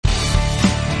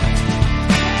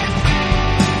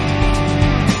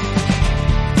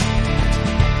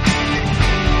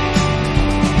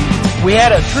We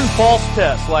had a true-false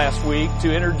test last week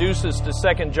to introduce us to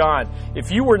 2 John.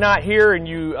 If you were not here and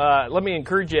you, let me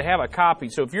encourage you to have a copy.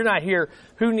 So if you're not here,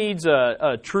 who needs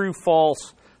a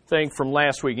true-false thing from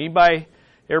last week? Anybody?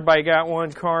 Everybody got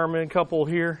one? Carmen, a couple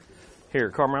here? Here,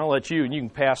 Carmen, I'll let you, and you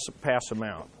can pass them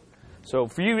out. So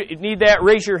if you need that,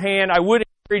 raise your hand. I would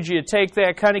encourage you to take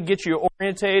that, kind of get you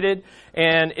orientated,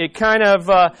 and it kind of,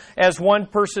 as one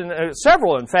person,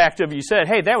 several in fact of you said,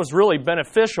 hey, that was really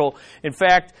beneficial. In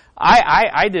fact,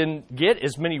 I didn't get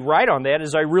as many right on that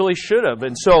as I really should have.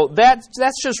 And so that's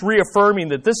just reaffirming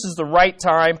that this is the right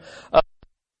time. I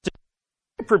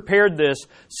prepared this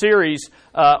series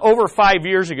over 5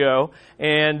 years ago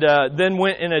and then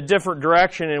went in a different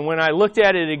direction. And when I looked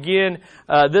at it again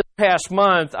this past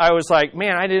month, I was like,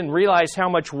 man, I didn't realize how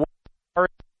much work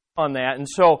on that. And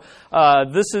so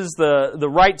this is the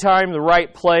right time, the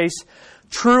right place.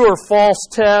 True or false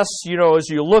tests, you know, as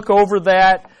you look over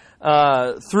that,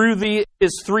 through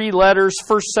his three letters,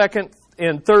 1st, 2nd,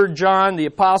 and 3rd John, the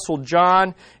Apostle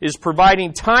John is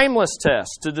providing timeless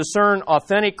tests to discern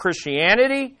authentic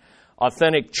Christianity,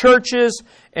 authentic churches,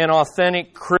 and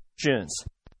authentic Christians.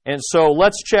 And so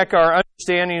let's check our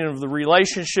understanding of the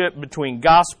relationship between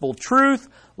gospel truth,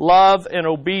 love, and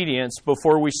obedience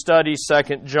before we study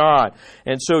 2 John.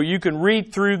 And so you can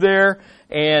read through there,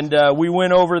 and we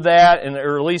went over that,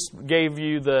 or at least gave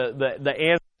you the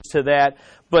answers to that.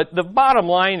 But the bottom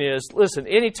line is, listen,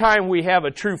 anytime we have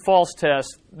a true-false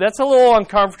test, that's a little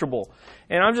uncomfortable.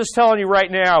 And I'm just telling you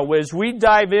right now, as we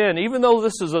dive in, even though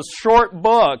this is a short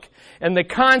book, and the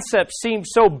concept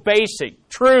seems so basic,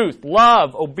 truth,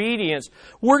 love, obedience,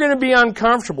 we're going to be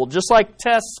uncomfortable, just like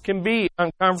tests can be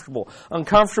uncomfortable.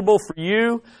 Uncomfortable for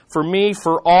you, for me,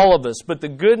 for all of us. But the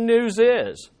good news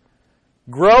is,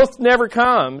 growth never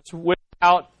comes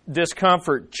without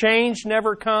discomfort. Change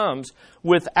never comes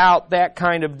without that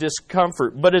kind of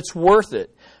discomfort. But it's worth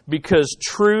it because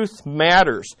truth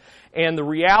matters. And the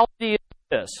reality is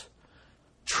this.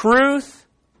 Truth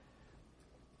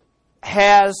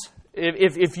has,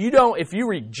 if you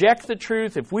reject the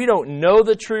truth, if we don't know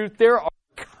the truth, there are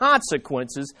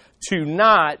consequences to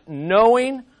not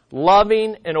knowing,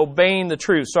 loving, and obeying the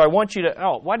truth. So I want you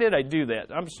to, why did I do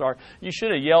that? I'm sorry. You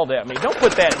should have yelled at me. Don't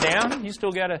put that down. You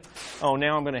still got to,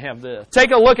 now I'm going to have this.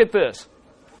 Take a look at this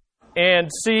and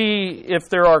see if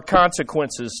there are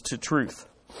consequences to truth.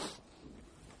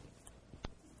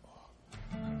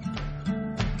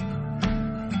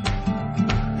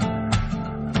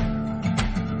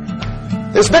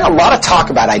 There's been a lot of talk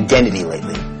about identity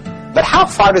lately, but how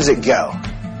far does it go?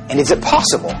 And is it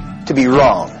possible to be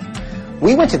wrong?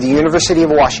 We went to the University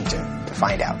of Washington to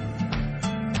find out.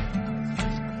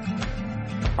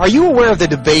 Are you aware of the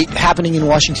debate happening in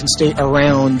Washington State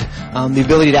around the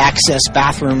ability to access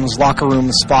bathrooms, locker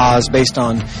rooms, spas based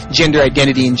on gender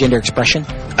identity and gender expression?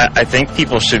 I think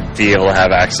people should be able to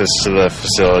have access to the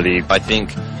facility. I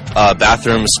think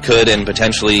bathrooms could and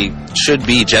potentially should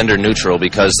be gender neutral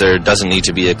because there doesn't need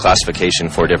to be a classification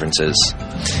for differences.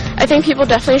 I think people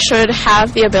definitely should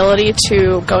have the ability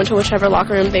to go into whichever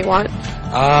locker room they want.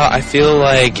 I feel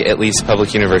like at least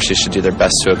public universities should do their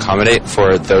best to accommodate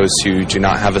for those who do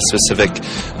not have a specific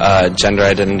gender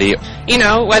identity. You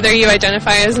know, whether you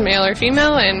identify as male or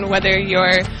female and whether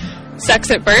your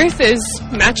sex at birth is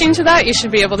matching to that, you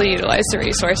should be able to utilize the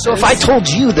resources. So if I told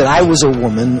you that I was a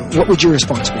woman, what would your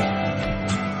response be?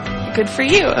 Good for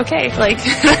you. Okay.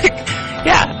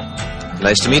 Yeah.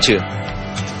 Nice to meet you.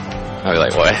 I'd be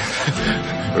like, what?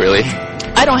 Really?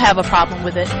 I don't have a problem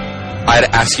with it. I'd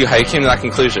ask you how you came to that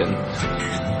conclusion.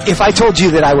 If I told you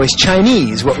that I was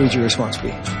Chinese, what would your response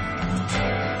be?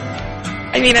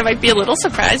 I mean, I might be a little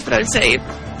surprised, but I would say,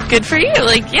 good for you.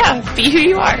 Yeah, be who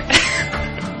you are.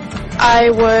 I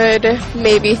would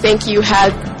maybe think you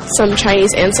had some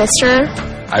Chinese ancestor.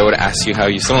 I would ask you how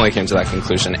you suddenly came to that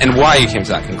conclusion and why you came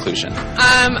to that conclusion.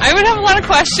 I would have a lot of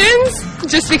questions,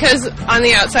 just because on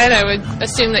the outside I would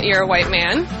assume that you're a white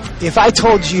man. If I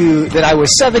told you that I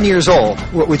was 7 years old,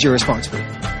 what would your response be?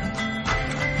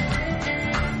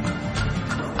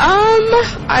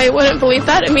 I wouldn't believe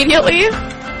that immediately.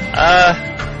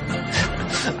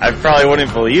 I probably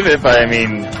wouldn't believe it, but I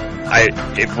mean,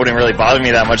 it wouldn't really bother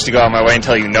me that much to go out of my way and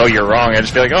tell you, no, you're wrong. I'd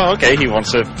just be like, oh, okay, he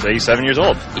wants to say he's 7 years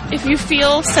old. If you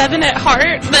feel 7 at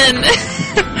heart, then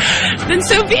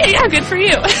so be it. Yeah, good for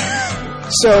you.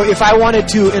 So if I wanted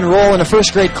to enroll in a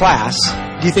first grade class,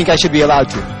 do you think I should be allowed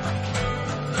to?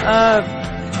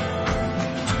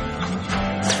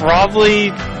 Probably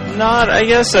not, I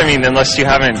guess. I mean, unless you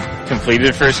haven't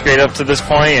completed first grade up to this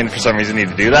point, and for some reason need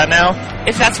to do that now.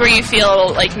 If that's where you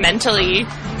feel like mentally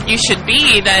you should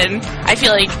be, then I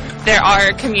feel like there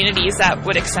are communities that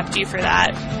would accept you for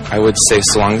that. I would say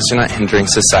so long as you're not hindering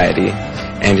society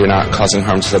and you're not causing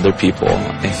harm to other people,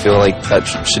 I feel like that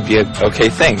should be an okay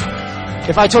thing.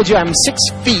 If I told you I'm 6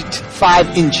 feet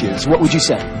 5 inches, what would you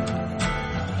say?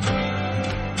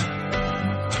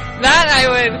 That I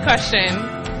would question.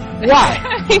 Why?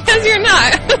 Because you're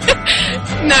not.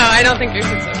 No, I don't think you're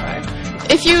 6'5".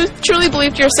 If you truly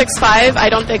believed you're 6'5", I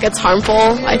don't think it's harmful.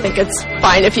 I think it's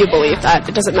fine if you believe that.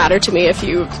 It doesn't matter to me if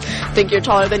you think you're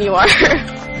taller than you are.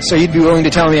 So you'd be willing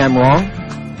to tell me I'm wrong?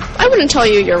 I wouldn't tell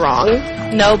you you're wrong.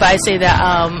 No, but I say that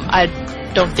I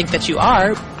don't think that you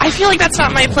are. I feel like that's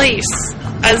not my place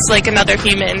as like another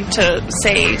human to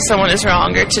say someone is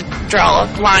wrong or to draw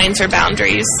lines or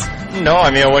boundaries. No,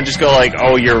 I mean, I wouldn't just go like,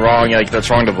 oh, you're wrong, like, that's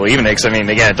wrong to believe in it, because, I mean,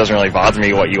 again, it doesn't really bother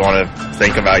me what you want to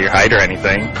think about your height or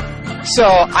anything. So,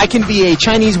 I can be a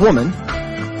Chinese woman.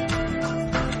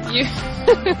 You...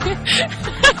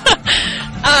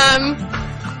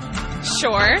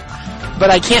 Sure. But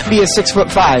I can't be a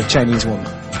 6'5" Chinese woman.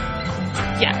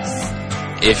 Yes.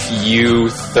 If you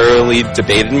thoroughly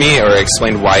debated me or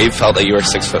explained why you felt that you were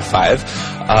 6'5",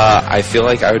 I feel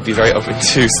like I would be very open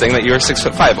to saying that you were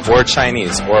 6'5", or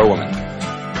Chinese, or a woman.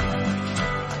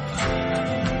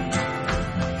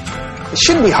 It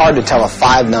shouldn't be hard to tell a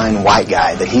 5'9" white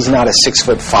guy that he's not a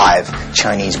 6'5"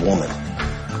 Chinese woman.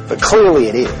 But clearly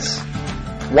it is.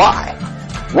 Why?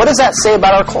 What does that say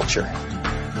about our culture?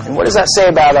 And what does that say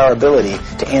about our ability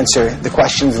to answer the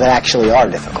questions that actually are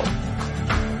difficult?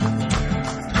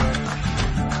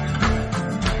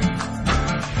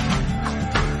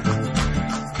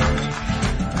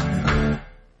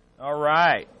 All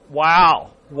right.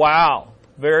 Wow.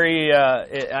 Very.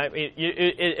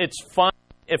 It's fun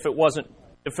if it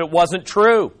wasn't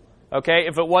true. Okay,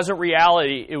 if it wasn't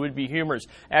reality, it would be humorous.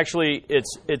 Actually,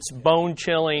 it's bone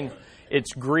chilling.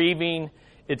 It's grieving.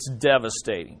 It's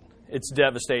devastating. It's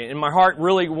devastating. And my heart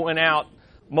really went out,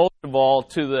 most of all,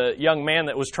 to the young man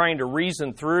that was trying to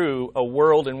reason through a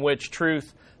world in which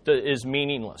truth is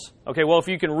meaningless. Okay, well, if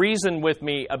you can reason with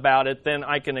me about it, then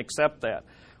I can accept that.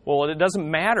 Well, it doesn't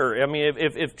matter. I mean,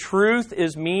 if truth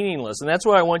is meaningless, and that's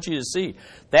what I want you to see,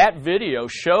 that video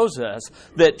shows us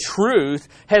that truth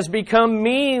has become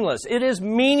meaningless. It is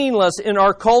meaningless in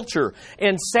our culture.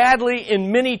 And sadly,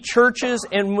 in many churches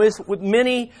and with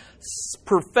many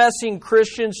professing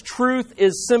Christians, truth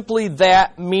is simply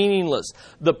that, meaningless.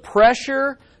 The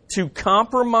pressure to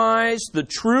compromise the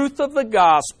truth of the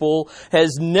gospel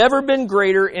has never been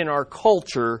greater in our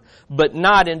culture, but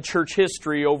not in church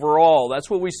history overall. That's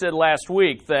what we said last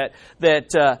week, that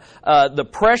the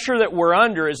pressure that we're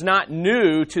under is not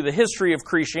new to the history of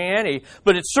Christianity,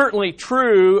 but it's certainly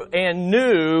true and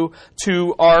new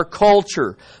to our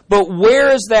culture. But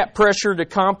where is that pressure to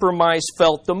compromise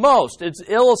felt the most? It's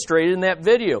illustrated in that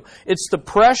video. It's the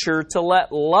pressure to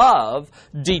let love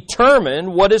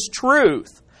determine what is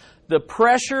truth. The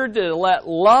pressure to let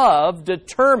love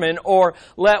determine or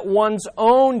let one's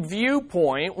own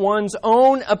viewpoint, one's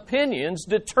own opinions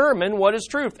determine what is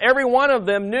truth. Every one of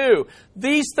them knew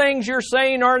these things you're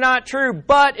saying are not true,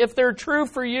 but if they're true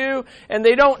for you and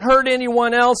they don't hurt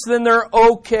anyone else, then they're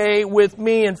okay with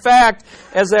me. In fact,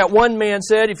 as that one man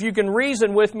said, if you can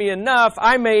reason with me enough,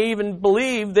 I may even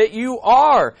believe that you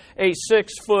are a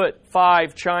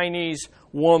 6'5" Chinese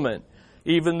woman,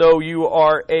 even though you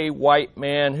are a white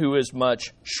man who is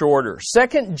much shorter.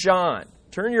 2 John.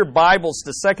 Turn your Bibles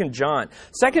to 2 John.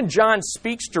 2 John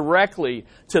speaks directly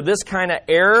to this kind of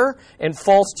error and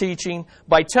false teaching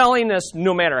by telling us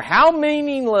no matter how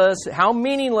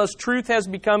meaningless truth has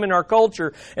become in our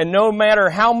culture, and no matter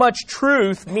how much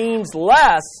truth means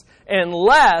less and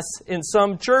less in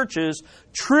some churches,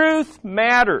 truth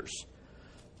matters.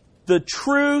 The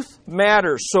truth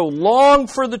matters. So long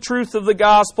for the truth of the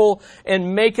gospel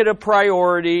and make it a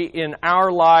priority in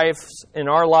our lives and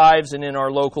in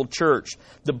our local church.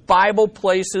 The Bible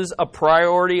places a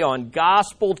priority on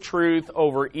gospel truth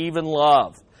over even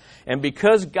love. And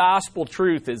because gospel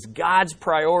truth is God's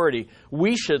priority,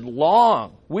 we should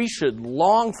long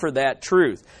for that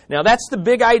truth. Now, that's the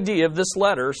big idea of this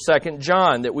letter, 2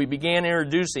 John, that we began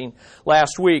introducing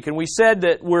last week. And we said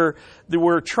that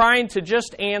we're trying to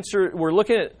just answer, we're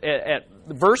looking at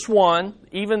verse 1,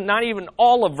 not even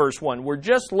all of verse 1. We're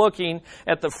just looking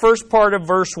at the first part of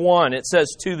verse 1. It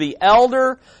says, to the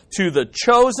elder, to the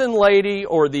chosen lady,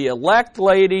 or the elect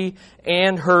lady,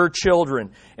 and her children.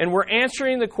 And we're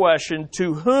answering the question,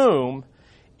 to whom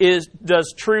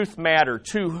does truth matter?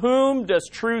 To whom does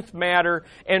truth matter,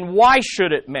 and why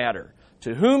should it matter?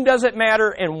 To whom does it matter,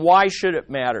 and why should it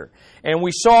matter? And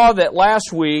we saw that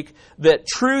last week that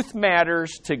truth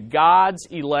matters to God's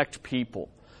elect people.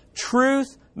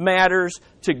 Truth matters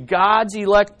to God's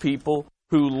elect people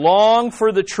who long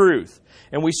for the truth.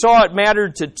 And we saw it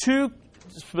mattered to two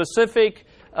specific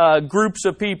groups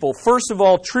of people. First of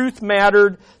all, truth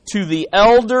mattered to the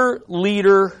elder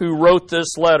leader who wrote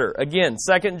this letter. Again,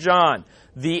 2 John,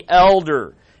 the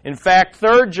elder. In fact,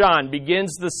 3 John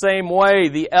begins the same way,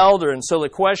 the elder. And so the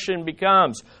question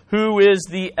becomes, who is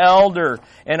the elder?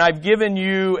 And I've given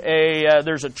you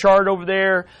there's a chart over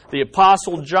there, the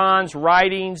Apostle John's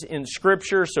writings in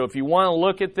Scripture. So if you want to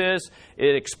look at this,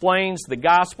 it explains the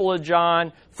Gospel of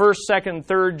John, 1st, 2nd,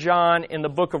 3rd John in the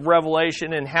book of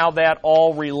Revelation, and how that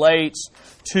all relates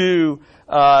to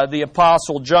the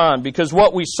Apostle John. Because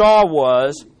what we saw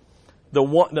was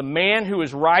the man who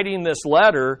is writing this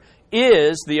letter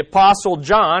is the Apostle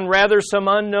John, rather some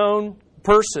unknown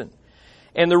person.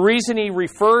 And the reason he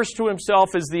refers to himself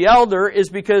as the elder is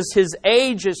because his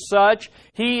age is such,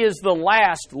 he is the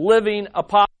last living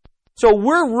apostle. So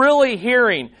we're really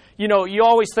hearing, you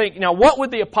always think, now what would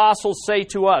the apostles say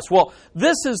to us? Well,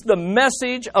 this is the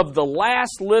message of the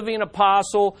last living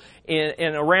apostle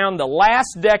in around the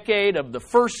last decade of the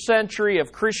first century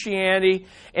of Christianity,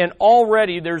 and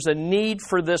already there's a need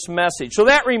for this message. So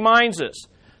that reminds us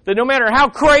that no matter how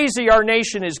crazy our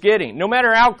nation is getting, no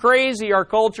matter how crazy our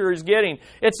culture is getting,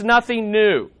 it's nothing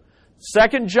new.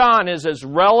 2 John is as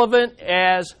relevant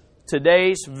as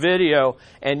today's video,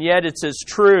 and yet it's as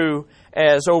true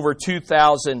as over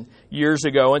 2,000 years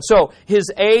ago. And so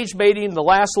his age made him the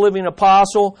last living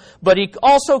apostle, but he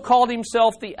also called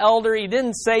himself the elder. He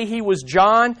didn't say he was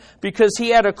John because he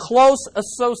had a close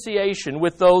association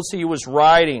with those he was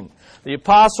writing. The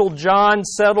Apostle John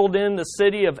settled in the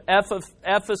city of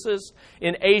Ephesus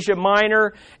in Asia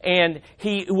Minor, and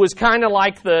he was kind of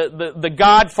like the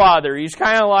godfather. He's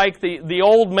kind of like the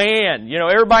old man.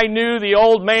 Everybody knew the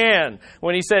old man.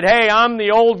 When he said, hey, I'm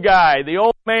the old guy, the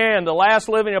old man, the last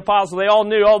living apostle, they all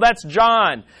knew, oh, that's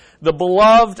John, the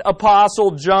beloved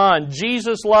Apostle John.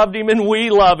 Jesus loved him, and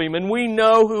we love him, and we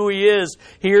know who he is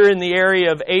here in the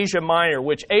area of Asia Minor,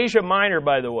 which Asia Minor,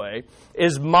 by the way,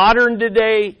 is modern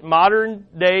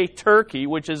day Turkey,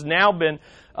 which has now been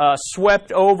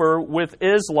swept over with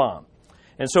Islam.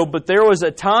 And so, but there was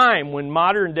a time when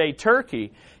modern day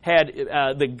Turkey had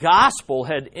the gospel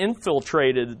had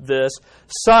infiltrated this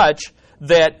such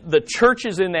that the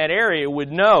churches in that area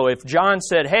would know. If John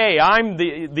said, hey, I'm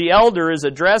the elder is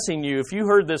addressing you, if you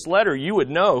heard this letter, you would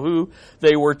know who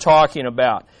they were talking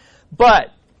about.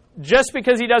 But just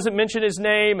because he doesn't mention his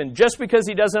name and just because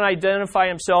he doesn't identify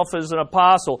himself as an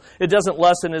apostle, it doesn't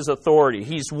lessen his authority.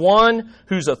 He's one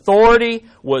whose authority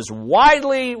was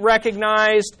widely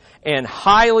recognized and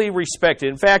highly respected.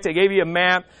 In fact, I gave you a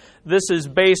map. This is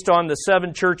based on the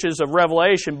 7 churches of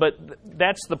Revelation, but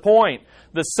that's the point.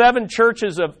 The 7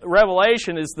 churches of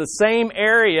Revelation is the same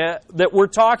area that we're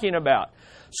talking about.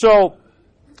 So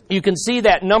you can see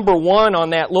that number 1 on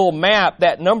that little map.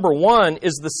 That number 1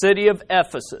 is the city of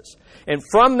Ephesus. And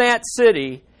from that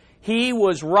city, he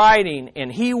was writing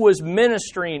and he was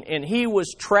ministering and he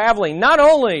was traveling not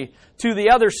only to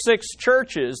the other 6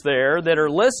 churches there that are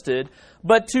listed,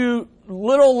 but to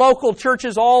little local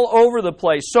churches all over the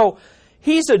place. So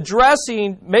he's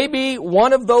addressing maybe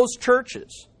one of those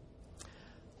churches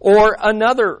or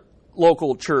another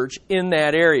local church in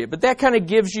that area. But that kind of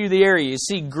gives you the area. You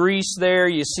see Greece there,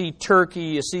 you see Turkey,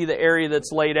 you see the area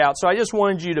that's laid out. So I just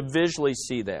wanted you to visually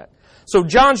see that. So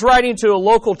John's writing to a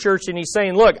local church and he's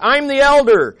saying, look, I'm the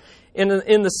elder in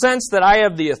the sense that I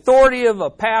have the authority of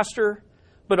a pastor,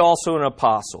 but also an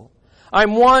apostle.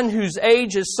 I'm one whose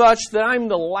age is such that I'm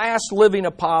the last living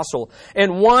apostle,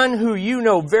 and one who you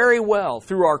know very well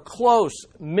through our close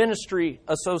ministry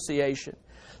association.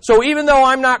 So even though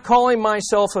I'm not calling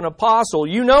myself an apostle,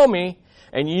 you know me,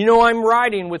 and you know I'm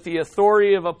writing with the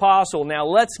authority of apostle. Now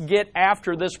let's get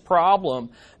after this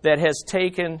problem that has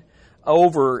taken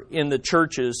over in the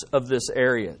churches of this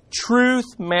area.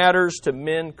 Truth matters to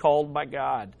men called by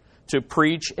God to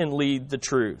preach and lead the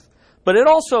truth. But it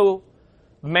also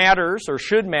matters, or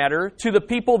should matter, to the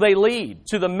people they lead,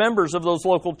 to the members of those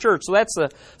local churches. So that's the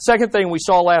second thing we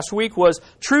saw last week was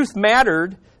truth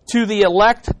mattered to the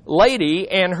elect lady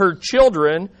and her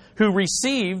children who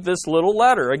received this little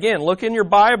letter. Again, look in your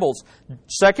Bibles.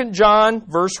 2 John,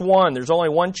 verse 1. There's only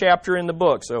one chapter in the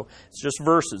book, so it's just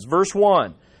verses. Verse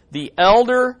 1. The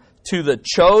elder to the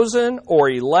chosen or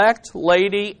elect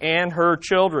lady and her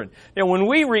children. Now, when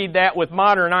we read that with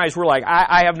modern eyes, we're like,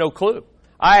 I have no clue.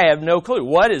 I have no clue.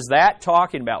 What is that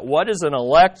talking about? What is an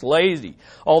elect lady?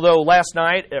 Although last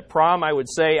night at prom I would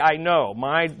say, I know,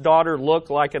 my daughter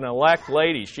looked like an elect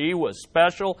lady. She was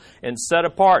special and set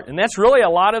apart. And that's really a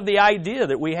lot of the idea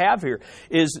that we have here,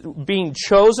 is being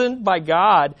chosen by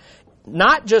God,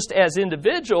 not just as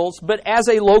individuals, but as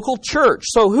a local church.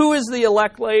 So who is the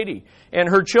elect lady and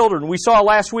her children? We saw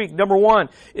last week, number one,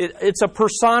 it's a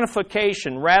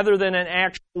personification rather than an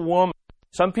actual woman.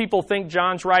 Some people think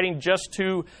John's writing just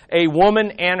to a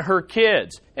woman and her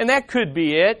kids. And that could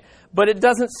be it, but it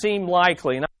doesn't seem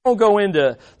likely. And I won't go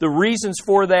into the reasons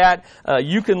for that.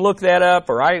 You can look that up,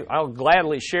 or I'll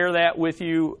gladly share that with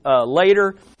you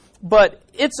later. But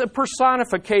it's a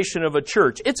personification of a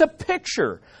church. It's a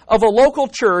picture of a local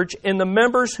church and the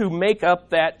members who make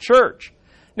up that church.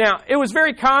 Now, it was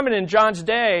very common in John's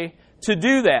day to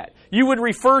do that. You would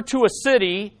refer to a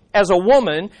city as a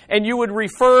woman, and you would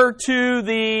refer to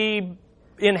the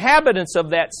inhabitants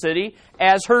of that city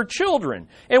as her children.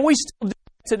 And we still do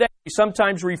that today. We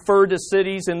sometimes refer to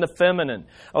cities in the feminine.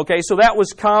 Okay, so that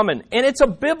was common. And it's a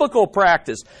biblical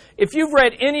practice. If you've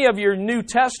read any of your New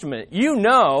Testament, you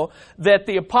know that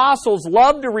the apostles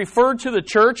loved to refer to the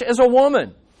church as a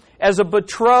woman, as a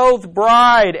betrothed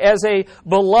bride, as a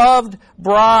beloved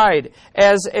bride,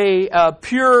 as a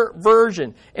pure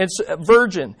virgin.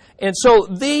 And so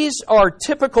these are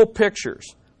typical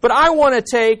pictures. But I want to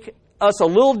take us a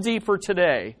little deeper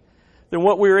today than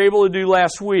what we were able to do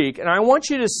last week. And I want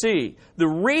you to see the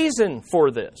reason for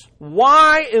this.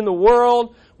 Why in the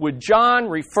world would John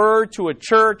refer to a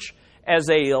church as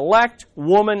an elect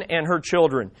woman and her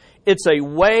children? It's a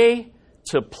way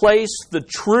to place the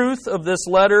truth of this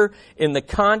letter in the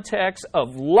context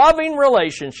of loving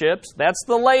relationships, that's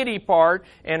the lady part,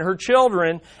 and her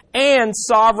children, and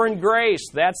sovereign grace,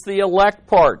 that's the elect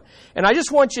part. And I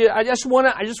just want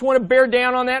to bear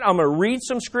down on that. I'm going to read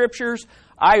some scriptures.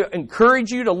 I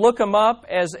encourage you to look them up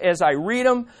as I read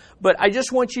them, but I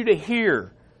just want you to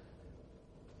hear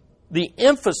the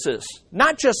emphasis,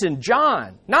 not just in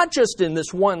John, not just in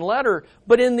this one letter,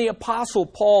 but in the Apostle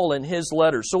Paul and his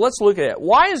letters. So let's look at it.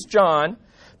 Why is John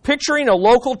picturing a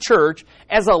local church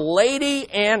as a lady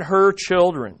and her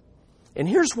children? And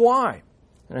here's why.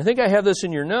 And I think I have this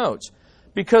in your notes.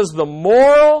 Because the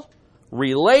moral,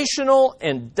 relational,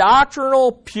 and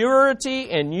doctrinal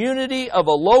purity and unity of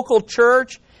a local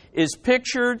church is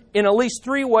pictured in at least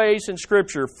three ways in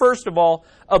Scripture. First of all,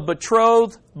 a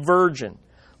betrothed virgin.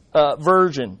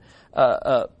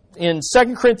 In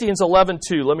 2 Corinthians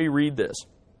 11:2, let me read this.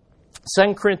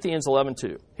 2 Corinthians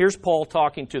 11:2. Here's Paul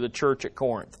talking to the church at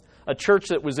Corinth, a church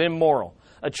that was immoral,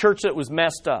 a church that was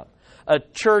messed up, a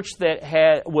church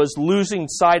that was losing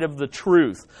sight of the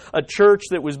truth, a church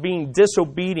that was being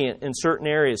disobedient in certain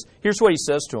areas. Here's what he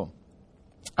says to them.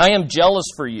 I am jealous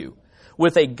for you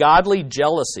with a godly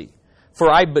jealousy, for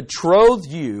I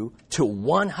betrothed you to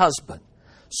one husband,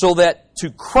 so that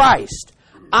to Christ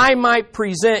I might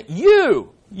present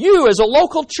you as a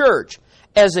local church,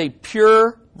 as a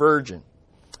pure virgin.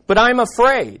 But I'm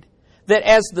afraid that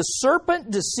as the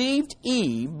serpent deceived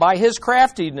Eve by his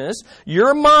craftiness,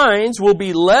 your minds will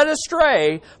be led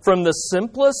astray from the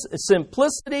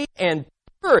simplicity and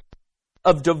purity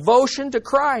of devotion to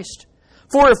Christ.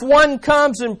 For if one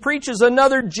comes and preaches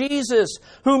another Jesus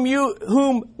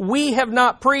whom we have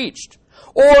not preached,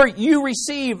 or you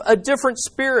receive a different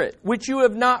spirit which you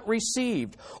have not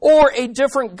received, or a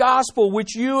different gospel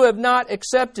which you have not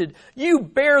accepted, you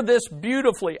bear this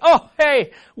beautifully. Oh,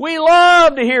 hey, we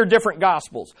love to hear different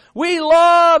gospels. We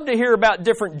love to hear about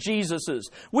different Jesuses.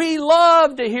 We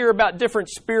love to hear about different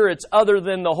spirits other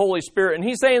than the Holy Spirit. And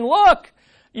he's saying, look,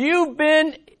 you've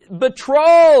been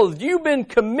betrothed. You've been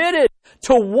committed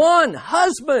to one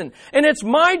husband. And it's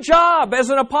my job as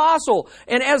an apostle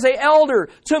and as an elder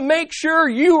to make sure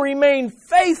you remain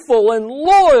faithful and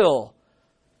loyal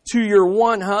to your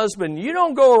one husband. You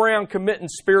don't go around committing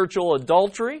spiritual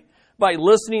adultery by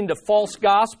listening to false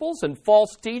gospels and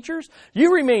false teachers.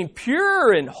 You remain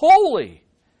pure and holy.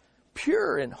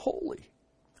 Pure and holy.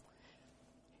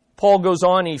 Paul goes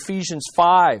on in Ephesians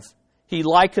 5. He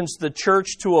likens the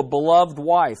church to a beloved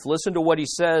wife. Listen to what he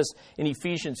says in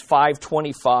Ephesians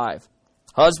 5:25.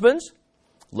 Husbands,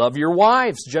 love your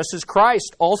wives, just as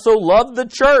Christ also loved the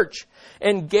church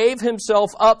and gave himself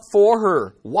up for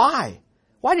her. Why?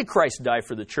 Why did Christ die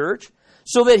for the church?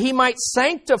 So that he might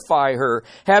sanctify her,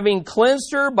 having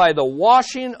cleansed her by the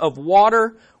washing of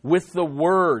water with the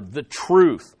word, the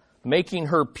truth. making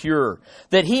her pure,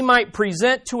 that he might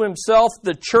present to himself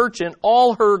the church in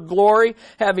all her glory,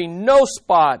 having no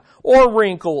spot or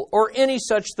wrinkle or any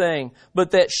such thing,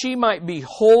 but that she might be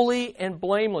holy and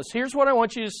blameless. Here's what I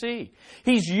want you to see.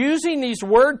 He's using these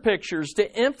word pictures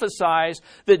to emphasize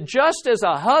that just as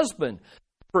a husband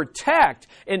protect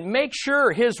and make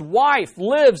sure his wife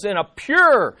lives in a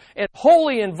pure and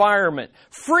holy environment,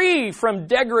 free from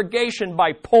degradation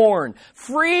by porn,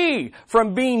 free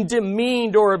from being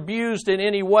demeaned or abused in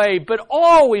any way, but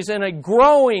always in a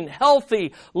growing,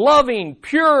 healthy, loving,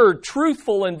 pure,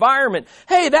 truthful environment.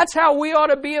 Hey, that's how we ought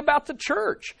to be about the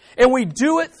church. And we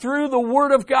do it through the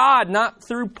Word of God, not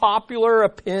through popular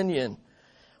opinion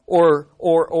or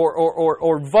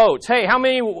votes. Hey, how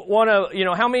many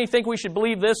how many think we should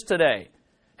believe this today?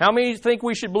 How many think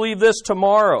we should believe this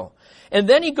tomorrow? And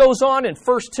then he goes on in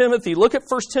 1 Timothy. Look at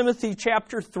 1 Timothy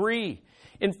chapter 3.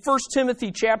 In 1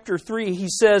 Timothy chapter 3, he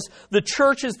says, the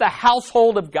church is the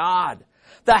household of God.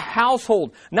 The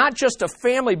household, not just a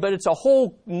family, but it's a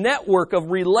whole network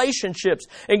of relationships.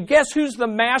 And guess who's the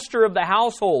master of the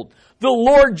household? The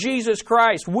Lord Jesus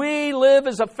Christ. We live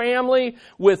as a family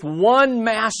with one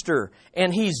master,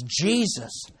 and He's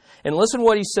Jesus. And listen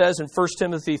what he says in 1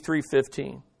 Timothy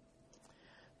 3:15.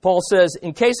 Paul says,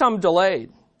 in case I'm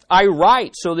delayed, I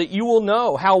write so that you will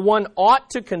know how one ought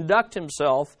to conduct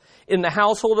himself in the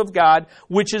household of God,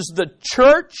 which is the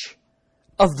church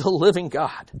of the living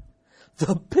God,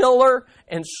 the pillar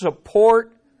and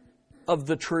support of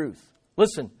the truth.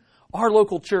 Listen, our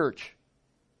local church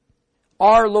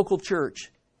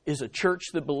is a church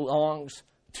that belongs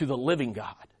to the living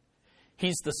God.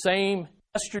 He's the same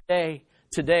yesterday,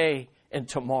 today, and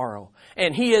tomorrow.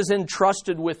 And He is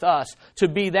entrusted with us to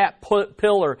be that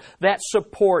pillar, that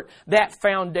support, that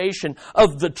foundation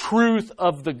of the truth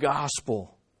of the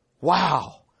gospel.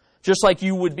 Wow. Just like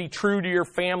you would be true to your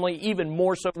family, even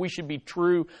more so we should be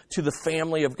true to the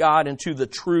family of God and to the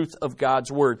truth of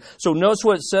God's Word. So notice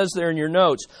what it says there in your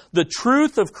notes. The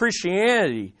truth of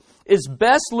Christianity is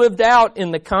best lived out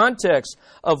in the context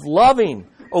of loving,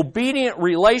 obedient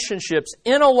relationships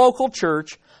in a local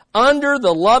church under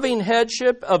the loving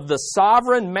headship of the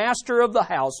sovereign master of the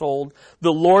household,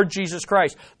 the Lord Jesus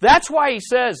Christ. That's why he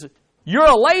says, you're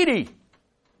a lady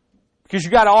because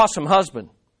you got an awesome husband.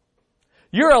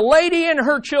 You're a lady and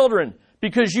her children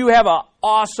because you have an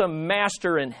awesome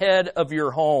master and head of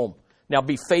your home. Now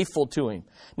be faithful to him.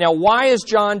 Now why is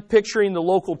John picturing the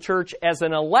local church as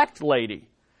an elect lady?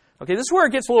 Okay, this is where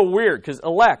it gets a little weird because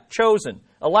elect, chosen,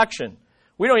 election.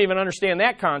 We don't even understand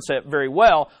that concept very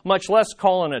well, much less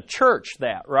calling a church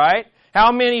that, right?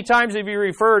 How many times have you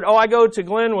referred, I go to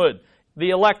Glenwood,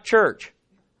 the elect church?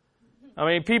 I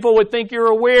mean, people would think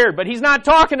you're weird, but he's not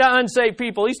talking to unsaved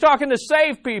people. He's talking to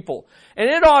saved people. And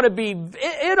it ought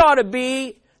to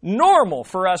be normal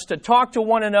for us to talk to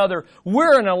one another.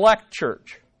 We're an elect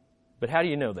church. But how do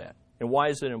you know that? And why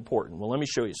is it important? Well, let me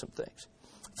show you some things.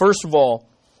 First of all,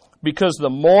 because the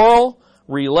moral,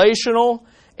 relational,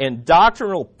 and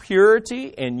doctrinal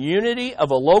purity and unity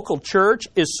of a local church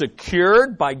is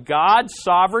secured by God's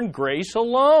sovereign grace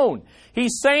alone.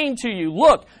 He's saying to you,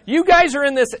 look, you guys are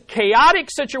in this chaotic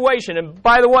situation. And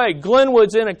by the way,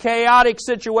 Glenwood's in a chaotic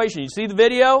situation. You see the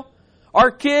video? Our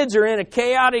kids are in a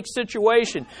chaotic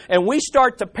situation, and we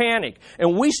start to panic,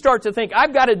 and we start to think,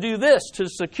 I've got to do this to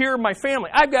secure my family.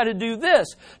 I've got to do this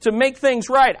to make things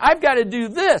right. I've got to do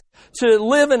this to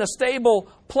live in a stable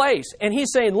place. And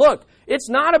he's saying, look, it's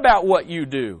not about what you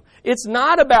do. It's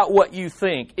not about what you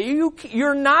think.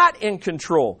 You're not in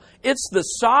control. It's the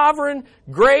sovereign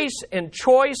grace and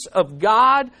choice of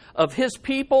God, of His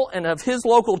people, and of His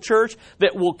local church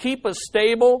that will keep us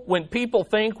stable when people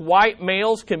think white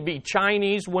males can be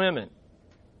Chinese women.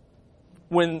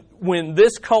 When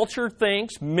this culture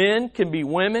thinks men can be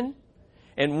women,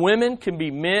 and women can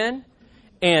be men,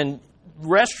 and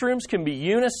restrooms can be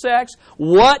unisex.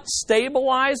 What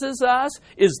stabilizes us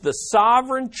is the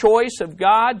sovereign choice of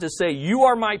God to say, you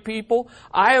are my people.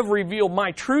 I have revealed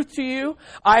my truth to you.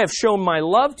 I have shown my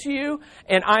love to you.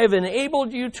 And I have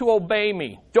enabled you to obey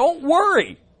me. Don't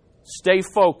worry. Stay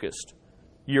focused.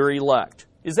 You're elect.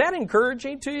 Is that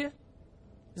encouraging to you?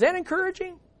 Is that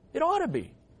encouraging? It ought to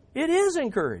be. It is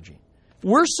encouraging.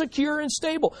 We're secure and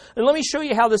stable. And let me show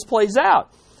you how this plays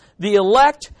out. The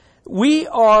elect, we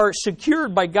are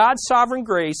secured by God's sovereign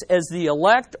grace as the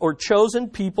elect or chosen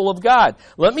people of God.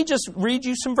 Let me just read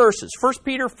you some verses. 1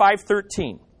 Peter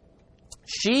 5:13.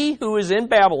 She who is in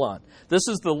Babylon. This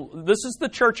is the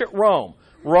church at Rome.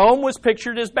 Rome was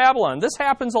pictured as Babylon. This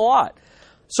happens a lot.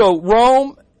 So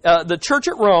Rome, the church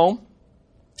at Rome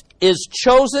is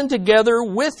chosen together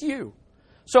with you.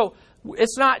 So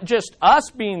It's not just us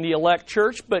being the elect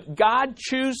church, but God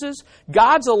chooses.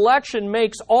 God's election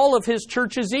makes all of His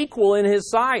churches equal in His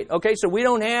sight. Okay, so we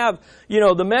don't have,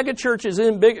 the mega churches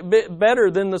better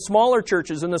than the smaller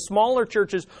churches, and the smaller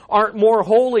churches aren't more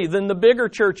holy than the bigger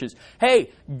churches.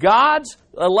 Hey, God's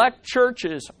elect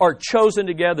churches are chosen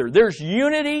together. There's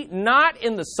unity not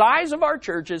in the size of our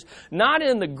churches, not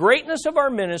in the greatness of our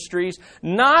ministries,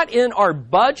 not in our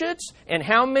budgets and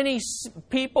how many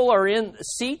people are in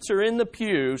seats or in the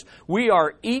pews. We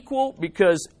are equal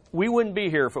because we wouldn't be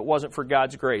here if it wasn't for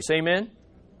God's grace. Amen?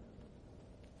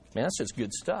 Man, that's just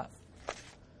good stuff.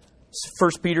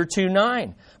 1 Peter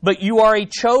 2:9. But you are a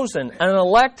chosen, an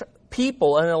elect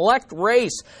people, an elect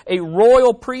race, a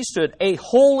royal priesthood, a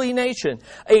holy nation,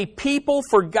 a people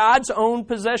for God's own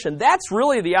possession. That's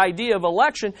really the idea of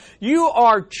election. You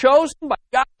are chosen by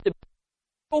God to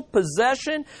be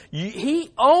possession.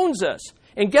 He owns us.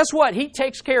 And guess what? He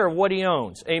takes care of what He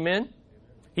owns. Amen?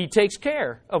 He takes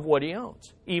care of what He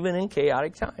owns, even in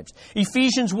chaotic times.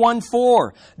 Ephesians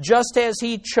 1:4, just as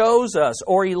He chose us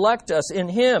or elect us in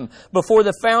Him before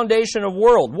the foundation of the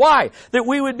world. Why? That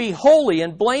we would be holy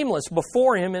and blameless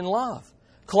before Him in love.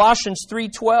 Colossians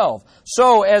 3:12,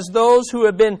 so as those who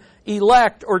have been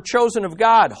elect or chosen of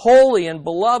God, holy and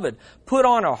beloved, put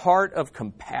on a heart of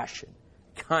compassion,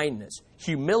 kindness,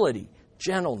 humility,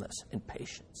 gentleness, and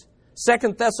patience.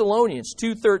 2 Thessalonians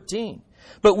 2:13.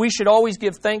 But we should always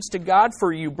give thanks to God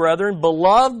for you, brethren,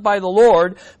 beloved by the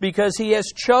Lord, because He has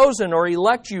chosen or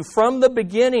elect you from the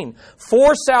beginning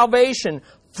for salvation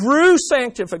through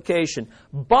sanctification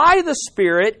by the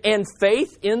Spirit and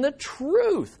faith in the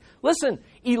truth. Listen,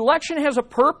 election has a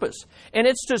purpose, and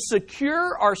it's to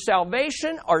secure our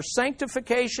salvation, our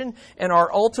sanctification, and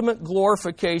our ultimate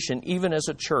glorification, even as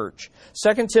a church.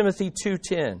 2 Timothy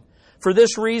 2:10. For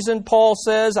this reason, Paul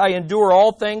says, I endure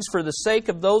all things for the sake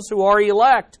of those who are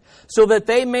elect, so that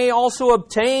they may also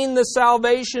obtain the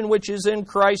salvation which is in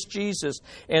Christ Jesus,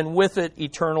 and with it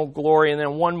eternal glory. And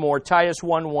then one more, Titus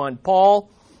 1:1. Paul,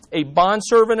 a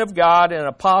bondservant of God and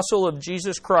apostle of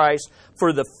Jesus Christ,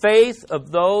 for the faith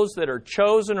of those that are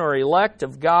chosen or elect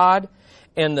of God,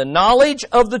 and the knowledge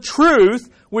of the truth,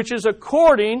 which is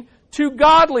according to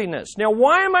godliness. Now,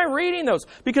 why am I reading those?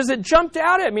 Because it jumped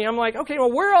out at me. I'm like, okay,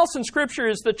 well, where else in Scripture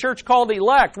is the church called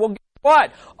elect? Well, guess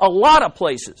what? A lot of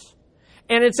places.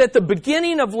 And it's at the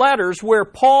beginning of letters where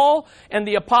Paul and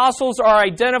the apostles are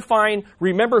identifying,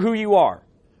 remember who you are.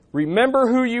 Remember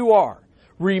who you are.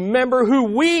 Remember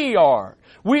who we are.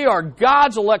 We are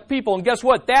God's elect people. And guess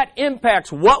what? That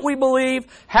impacts what we believe,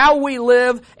 how we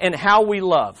live, and how we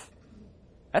love.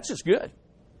 That's just good.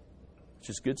 It's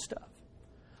just good stuff.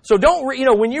 So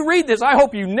when you read this, I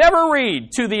hope you never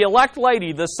read to the elect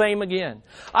lady the same again.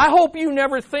 I hope you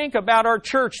never think about our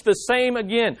church the same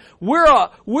again. We're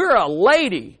a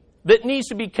lady that needs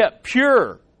to be kept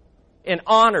pure and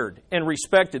honored and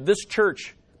respected. This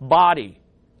church body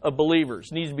of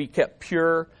believers needs to be kept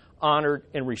pure, honored,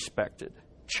 and respected,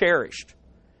 cherished,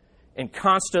 and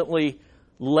constantly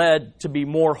led to be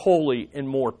more holy and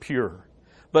more pure.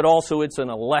 But also it's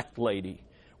an elect lady.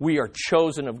 We are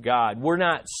chosen of God. We're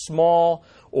not small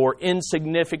or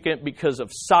insignificant because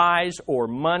of size or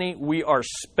money. We are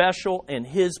special in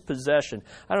His possession.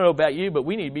 I don't know about you, but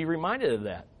we need to be reminded of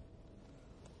that.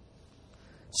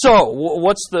 So,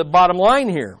 what's the bottom line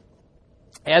here?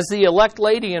 As the elect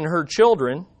lady and her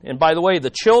children, and by the way,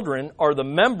 the children are the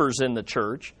members in the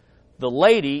church. The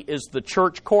lady is the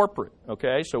church corporate.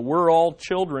 Okay, so we're all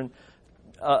children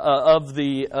of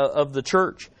the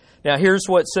church. Now, here's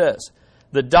what it says.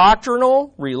 The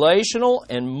doctrinal, relational,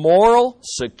 and moral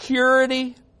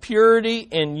security, purity,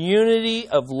 and unity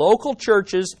of local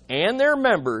churches and their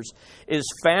members is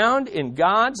found in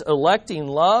God's electing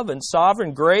love and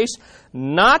sovereign grace,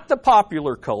 not the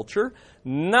popular culture,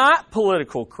 not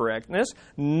political correctness,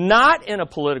 not in a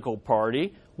political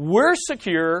party. We're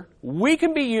secure, we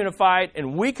can be unified,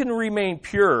 and we can remain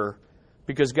pure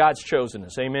because God's chosen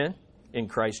us. Amen? In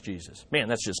Christ Jesus. Man,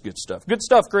 that's just good stuff. Good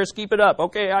stuff, Chris. Keep it up.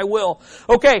 Okay, I will.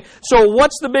 Okay, so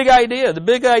what's the big idea? The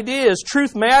big idea is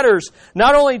truth matters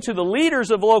not only to the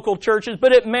leaders of local churches,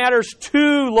 but it matters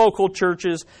to local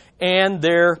churches and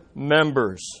their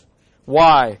members.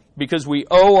 Why? Because we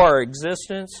owe our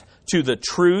existence to the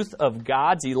truth of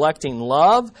God's electing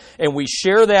love, and we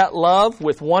share that love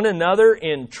with one another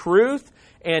in truth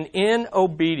and in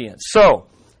obedience. So,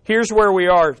 here's where we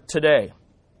are today.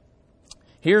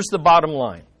 Here's the bottom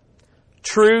line.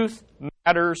 Truth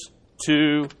matters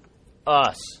to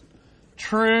us.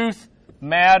 Truth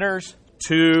matters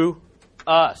to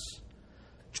us.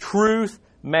 Truth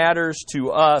matters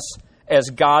to us as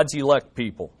God's elect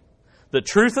people. The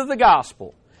truth of the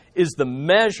gospel is the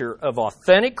measure of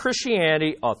authentic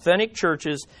Christianity, authentic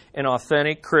churches, and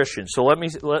authentic Christians. So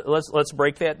let's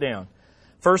break that down.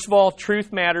 First of all,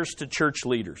 truth matters to church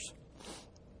leaders,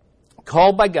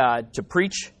 called by God to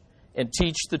preach and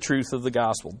teach the truth of the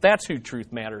gospel. That's who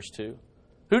truth matters to.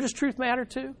 Who does truth matter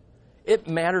to? It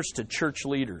matters to church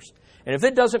leaders. And if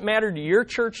it doesn't matter to your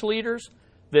church leaders,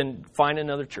 then find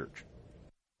another church.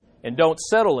 And don't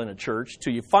settle in a church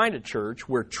till you find a church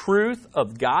where truth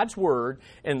of God's Word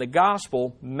and the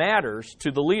gospel matters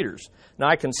to the leaders. Now,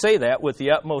 I can say that with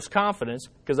the utmost confidence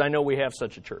because I know we have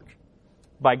such a church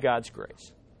by God's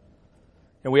grace.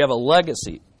 And we have a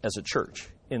legacy as a church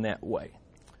in that way.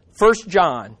 1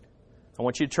 John, I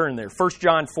want you to turn there. 1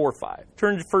 John 4:5.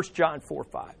 Turn to 1 John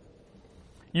 4:5.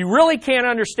 You really can't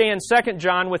understand 2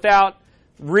 John without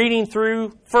reading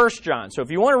through 1 John. So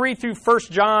if you want to read through 1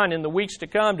 John in the weeks to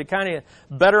come to kind of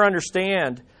better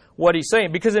understand what he's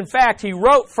saying, because in fact he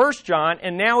wrote 1 John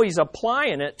and now he's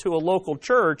applying it to a local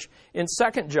church in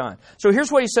 2 John. So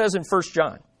here's what he says in 1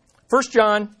 John. 1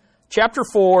 John chapter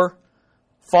 4,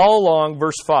 follow along,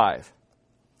 verse 5.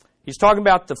 He's talking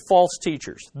about the false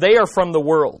teachers. They are from the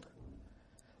world.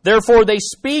 Therefore they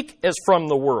speak as from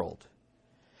the world,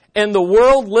 and the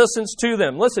world listens to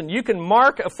them. Listen, you can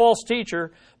mark a false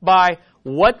teacher by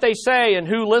what they say and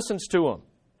who listens to them.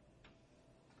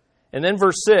 And then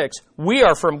verse 6, we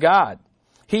are from God.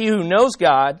 He who knows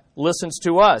God listens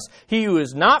to us. He who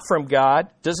is not from God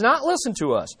does not listen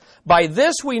to us. By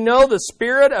this we know the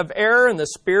spirit of error and the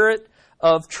spirit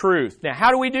of truth. Now,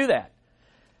 how do we do that?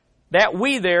 That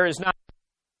we there is not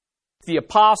the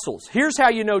apostles. Here's how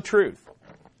you know truth.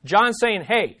 John's saying,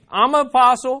 hey, I'm an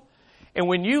apostle. And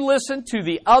when you listen to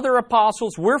the other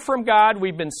apostles, we're from God,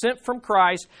 we've been sent from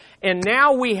Christ, and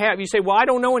now we have, you say, well, I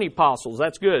don't know any apostles.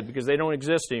 That's good, because they don't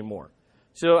exist anymore.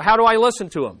 So how do I listen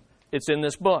to them? It's in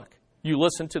this book. You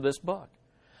listen to this book.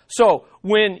 So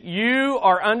when you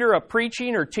are under a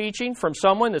preaching or teaching from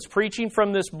someone that's preaching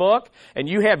from this book, and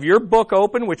you have your book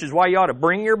open, which is why you ought to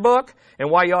bring your book, and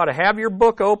why you ought to have your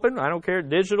book open, I don't care,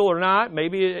 digital or not,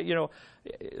 maybe,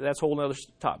 that's a whole other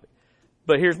topic.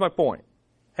 But here's my point.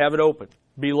 Have it open.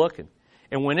 Be looking.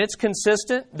 And when it's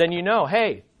consistent, then you know,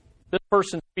 hey, this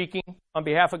person's speaking on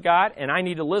behalf of God, and I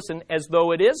need to listen as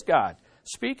though it is God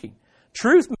speaking.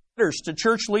 Truth matters to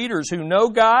church leaders who know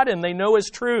God and they know His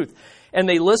truth. And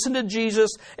they listen to Jesus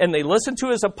and they listen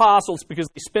to His apostles because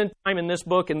they spend time in this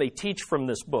book and they teach from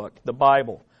this book, the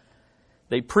Bible.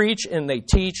 They preach and they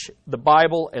teach the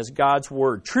Bible as God's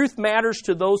Word. Truth matters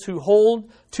to those who hold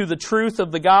to the truth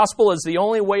of the gospel as the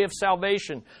only way of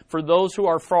salvation for those who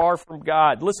are far from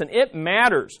God. Listen, it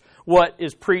matters what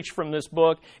is preached from this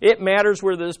book. It matters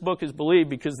where this book is believed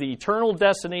because the eternal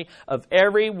destiny of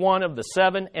every one of the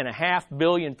 7.5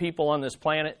 billion people on this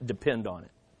planet depend on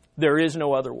it. There is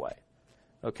no other way.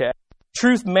 Okay?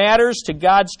 Truth matters to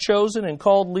God's chosen and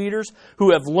called leaders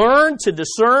who have learned to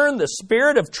discern the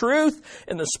spirit of truth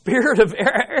and the spirit of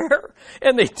error,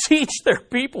 and they teach their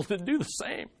people to do the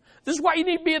same. This is why you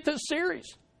need to be at this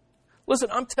series. Listen,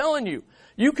 I'm telling you,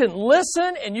 you can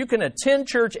listen and you can attend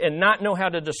church and not know how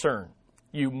to discern.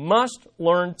 You must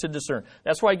learn to discern.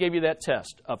 That's why I gave you that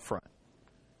test up front.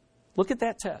 Look at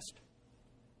that test.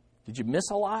 Did you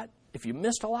miss a lot? If you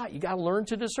missed a lot, you got to learn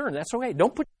to discern. That's okay.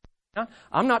 Don't put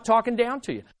I'm not talking down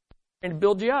to you. I'm trying to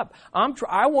build you up.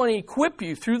 I want to equip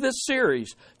you through this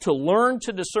series to learn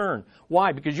to discern.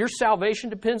 Why? Because your salvation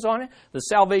depends on it. The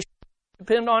salvation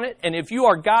depends on it. And if you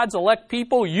are God's elect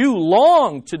people, you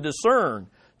long to discern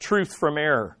truth from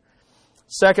error.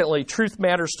 Secondly, truth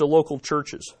matters to local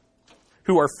churches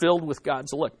who are filled with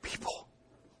God's elect people,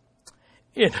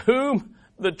 in whom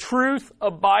the truth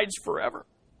abides forever.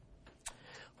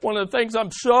 One of the things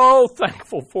I'm so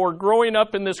thankful for growing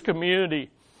up in this community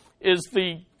is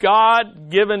the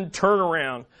God-given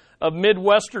turnaround of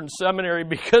Midwestern Seminary,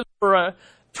 because for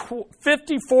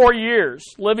 54 years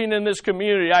living in this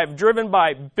community, I've driven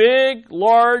by big,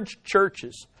 large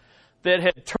churches that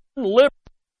had turned liberal.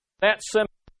 That seminary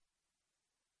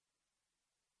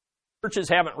churches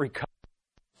haven't recovered.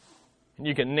 And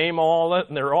you can name all that,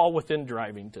 and they're all within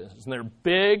driving distance. And they're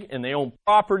big, and they own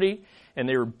property, and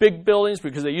they were big buildings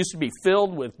because they used to be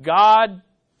filled with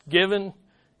God-given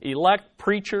elect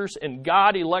preachers and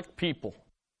God-elect people.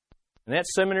 And that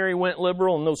seminary went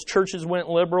liberal, and those churches went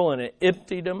liberal, and it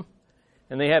emptied them.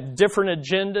 And they have different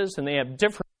agendas, and they have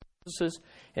different purposes.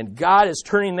 And God is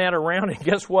turning that around, and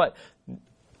guess what?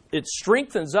 It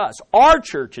strengthens us. Our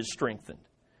church is strengthened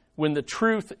when the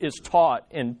truth is taught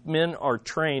and men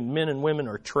and women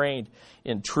are trained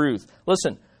in truth.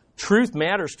 Listen, truth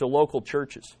matters to local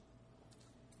churches.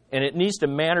 And it needs to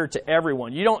matter to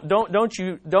everyone. You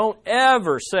don't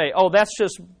ever say, oh, that's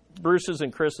just Bruce's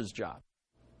and Chris's job.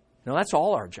 No, that's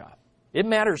all our job. It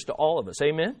matters to all of us.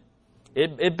 Amen?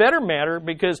 It better matter,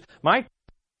 because my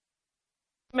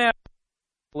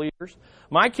leaders,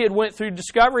 my kid went through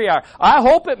Discovery Hour. I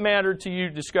hope it mattered to you,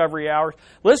 Discovery Hours.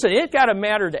 Listen, it got to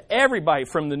matter to everybody,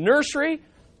 from the nursery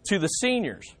to the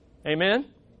seniors. Amen?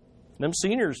 Them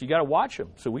seniors, you got to watch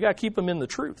them. So we got to keep them in the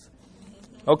truth.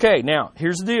 Okay, now,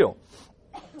 here's the deal.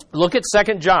 Look at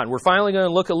 2 John. We're finally going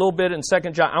to look a little bit in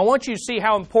 2 John. I want you to see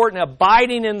how important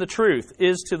abiding in the truth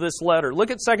is to this letter.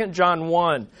 Look at 2 John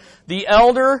 1. The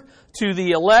elder to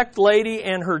the elect lady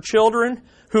and her children,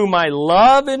 whom I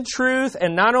love in truth,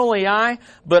 and not only I,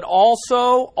 but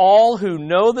also all who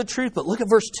know the truth. But look at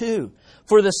verse 2.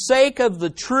 For the sake of the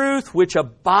truth which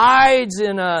abides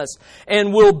in us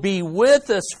and will be with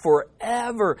us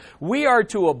forever. We are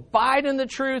to abide in the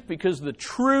truth because the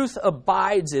truth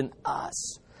abides in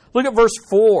us. Look at verse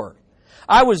 4.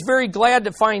 I was very glad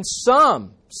to find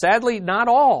some, sadly not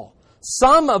all,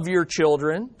 some of your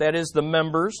children, that is the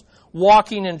members,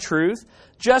 walking in truth,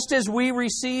 just as we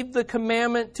received the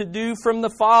commandment to do from the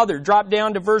Father. Drop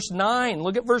down to verse 9.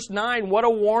 Look at verse 9. What a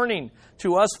warning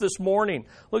to us this morning.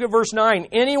 Look at verse 9.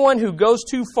 Anyone who goes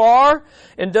too far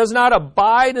and does not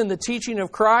abide in the teaching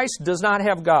of Christ does not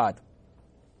have God.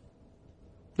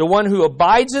 The one who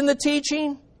abides in the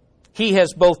teaching, he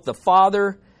has both the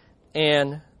Father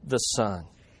and the Son.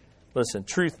 Listen,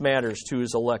 truth matters to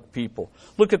His elect people.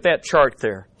 Look at that chart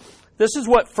there. This is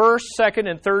what 1st, 2nd,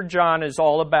 and 3rd John is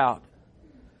all about.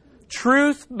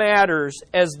 Truth matters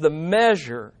as the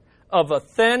measure of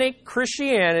authentic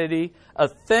Christianity,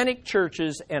 authentic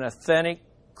churches, and authentic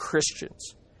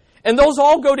Christians. And those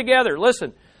all go together.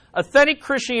 Listen, authentic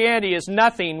Christianity is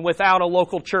nothing without a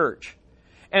local church.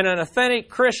 And an authentic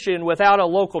Christian without a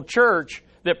local church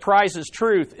that prizes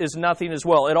truth is nothing as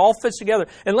well. It all fits together.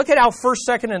 And look at how 1st,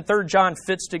 2nd, and 3rd John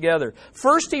fits together.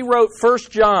 First, he wrote 1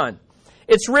 John.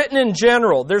 It's written in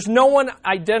general. There's no one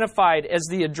identified as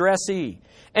the addressee.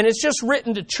 And it's just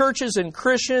written to churches and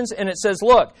Christians, and it says,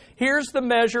 look, here's the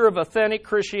measure of authentic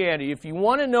Christianity. If you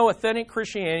want to know authentic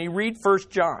Christianity, read 1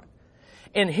 John.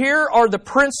 And here are the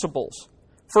principles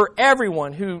for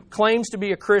everyone who claims to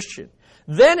be a Christian.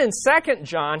 Then in 2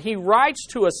 John, he writes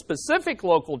to a specific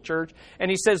local church, and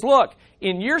he says, look,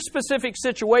 in your specific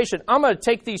situation, I'm going to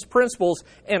take these principles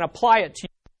and apply it to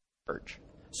your church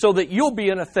so that you'll be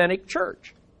an authentic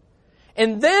church.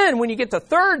 And then when you get to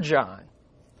 3 John,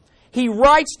 he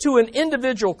writes to an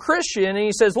individual Christian, and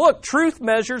he says, look, truth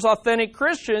measures authentic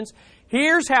Christians.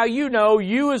 Here's how you know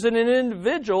you as an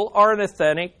individual are an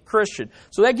authentic Christian.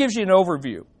 So that gives you an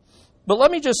overview. But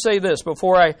let me just say this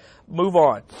before I move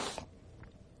on.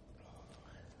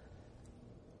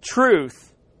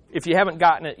 Truth, if you haven't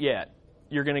gotten it yet,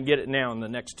 you're going to get it now in the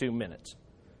next 2 minutes.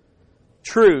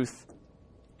 Truth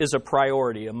is a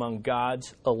priority among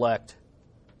God's elect,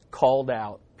 called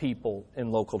out people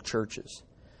in local churches.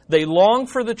 They long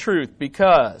for the truth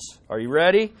because, are you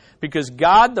ready? Because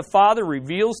God the Father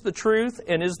reveals the truth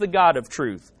and is the God of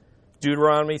truth.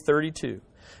 Deuteronomy 32.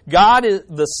 God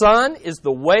the Son is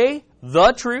the way,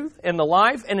 the truth, and the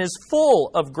life, and is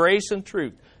full of grace and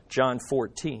truth. John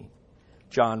 14.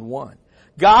 John 1.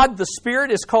 God the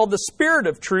Spirit is called the Spirit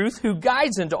of truth who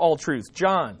guides into all truth.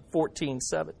 John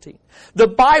 14:17. The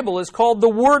Bible is called the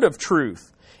Word of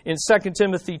truth in 2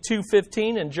 Timothy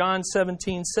 2:15 and John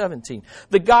 17:17.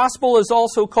 The gospel is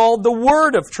also called the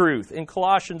Word of truth in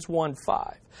Colossians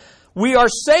 1:5. We are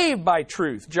saved by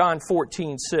truth, John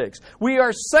 14:6. We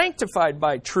are sanctified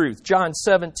by truth, John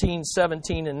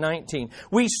 17:17 and 19.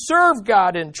 We serve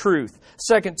God in truth,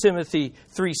 2 Timothy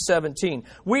 3:17.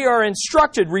 We are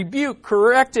instructed, rebuked,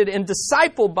 corrected, and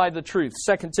discipled by the truth,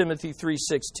 2 Timothy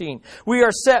 3:16. We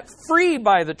are set free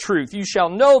by the truth. You shall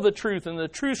know the truth, and the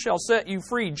truth shall set you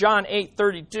free, John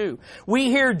 8:32. We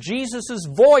hear Jesus'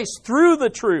 voice through the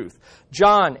truth,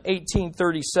 John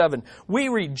 18:37. We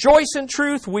rejoice in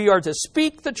truth. We are to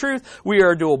speak the truth. We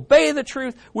are to obey the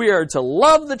truth. We are to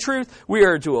love the truth. We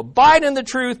are to abide in the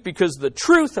truth because the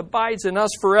truth abides in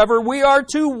us forever. We are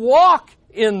to walk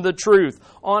in the truth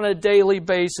on a daily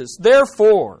basis.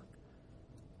 Therefore,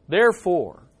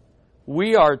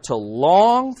 we are to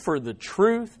long for the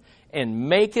truth and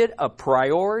make it a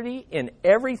priority in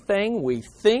everything we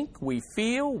think, we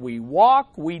feel, we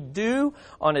walk, we do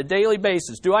on a daily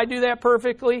basis. Do I do that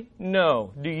perfectly?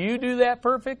 No. Do you do that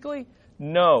perfectly?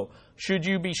 No. Should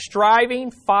you be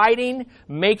striving, fighting,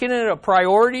 making it a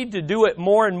priority to do it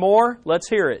more and more? Let's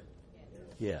hear it.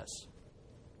 Yes.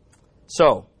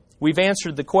 So, we've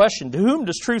answered the question, to whom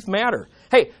does truth matter?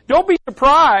 Hey, don't be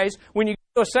surprised when you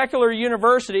to a secular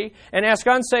university and ask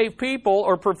unsaved people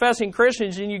or professing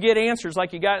Christians and you get answers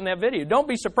like you got in that video. Don't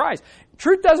be surprised.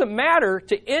 Truth doesn't matter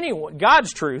to anyone.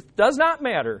 God's truth does not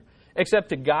matter except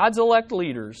to God's elect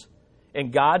leaders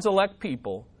and God's elect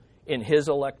people in His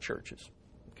elect churches.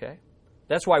 Okay?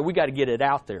 That's why we got to get it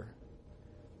out there.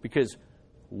 Because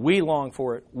we long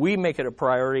for it. We make it a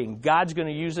priority, and God's going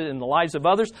to use it in the lives of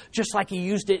others just like He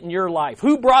used it in your life.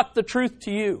 Who brought the truth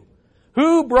to you?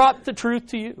 Who brought the truth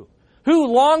to you?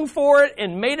 Who longed for it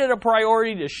and made it a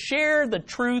priority to share the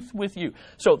truth with you?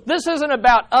 So this isn't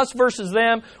about us versus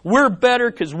them. We're better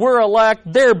because we're elect.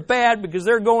 They're bad because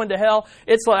they're going to hell.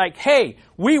 It's like, hey,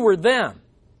 we were them.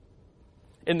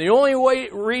 And the only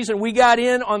reason we got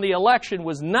in on the election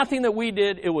was nothing that we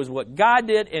did. It was what God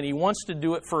did, and He wants to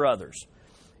do it for others.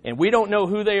 And we don't know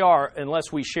who they are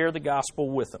unless we share the gospel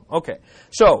with them. Okay,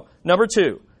 so number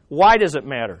 2, why does it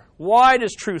matter? Why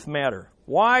does truth matter?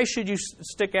 Why should you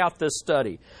stick out this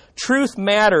study? Truth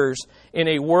matters in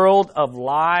a world of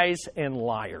lies and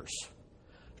liars.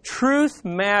 Truth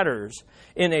matters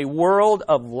in a world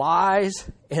of lies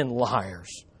and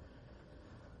liars.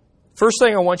 First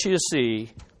thing I want you to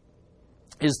see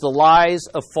is the lies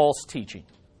of false teaching.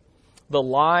 The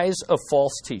lies of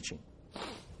false teaching.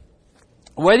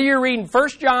 Whether you're reading 1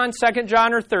 John, 2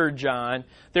 John, or 3 John,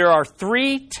 there are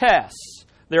 3 tests.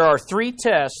 There are 3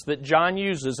 tests that John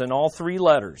uses in all 3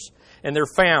 letters, and they're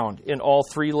found in all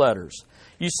 3 letters.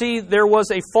 You see, there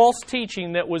was a false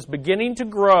teaching that was beginning to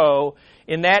grow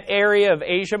in that area of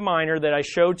Asia Minor that I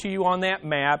showed to you on that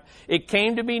map. It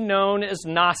came to be known as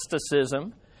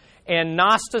Gnosticism. And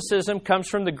Gnosticism comes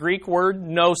from the Greek word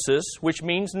gnosis, which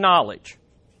means knowledge.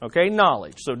 Okay,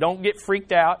 knowledge. So don't get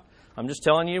freaked out. I'm just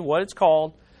telling you what it's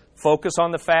called. Focus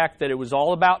on the fact that it was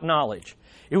all about knowledge.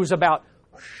 It was about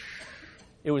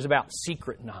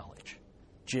secret knowledge.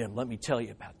 Jim, let me tell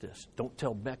you about this. Don't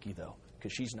tell Becky, though,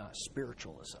 because she's not as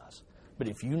spiritual as us. But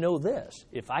if you know this,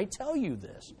 if I tell you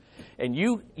this, and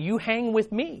you hang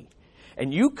with me,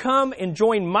 and you come and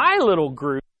join my little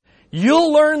group,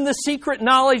 you'll learn the secret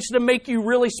knowledge to make you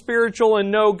really spiritual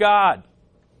and know God.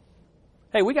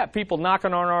 Hey, we got people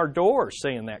knocking on our doors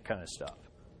saying that kind of stuff,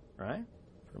 right?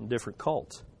 From different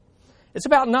cults. It's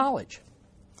about knowledge.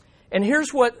 And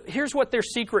here's what their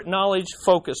secret knowledge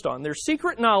focused on. Their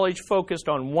secret knowledge focused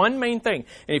on one main thing.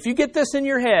 And if you get this in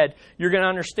your head, you're going to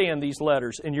understand these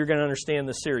letters and you're going to understand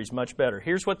the series much better.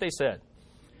 Here's what they said.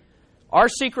 Our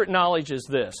secret knowledge is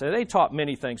this. And they taught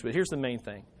many things, but here's the main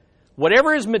thing.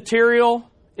 Whatever is material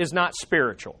is not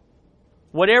spiritual.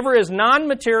 Whatever is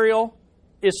non-material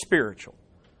is spiritual.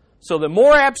 So the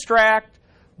more abstract,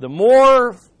 the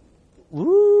more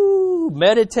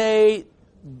meditate,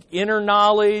 inner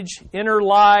knowledge, inner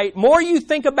light, more you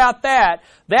think about that,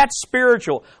 that's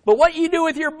spiritual. But what you do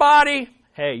with your body,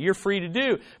 hey, you're free to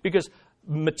do, because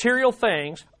material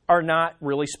things are not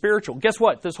really spiritual. Guess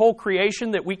what? This whole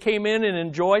creation that we came in and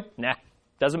enjoyed,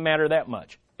 doesn't matter that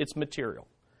much. It's material.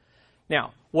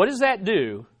 Now, what does that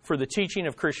do for the teaching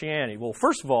of Christianity? Well,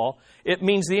 first of all, it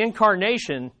means the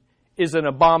incarnation is an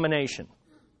abomination.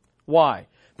 Why?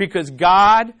 Because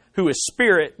God, who is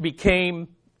spirit, became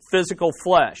physical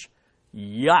flesh.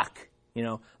 Yuck. You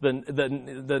know,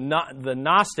 the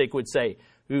Gnostic would say,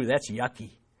 ooh, that's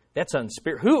yucky. That's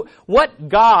unspiritual. What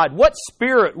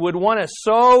spirit would want to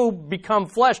so become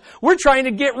flesh? We're trying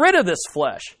to get rid of this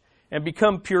flesh and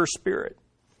become pure spirit.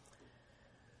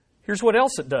 Here's what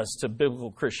else it does to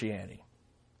biblical Christianity.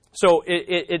 So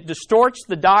it distorts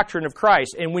the doctrine of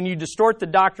Christ. And when you distort the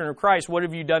doctrine of Christ, what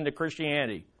have you done to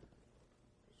Christianity?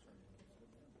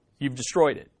 You've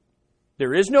destroyed it.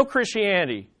 There is no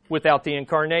Christianity without the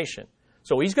incarnation.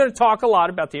 So he's going to talk a lot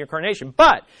about the incarnation.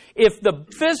 But if the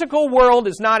physical world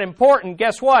is not important,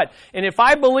 guess what? And if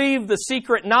I believe the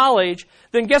secret knowledge,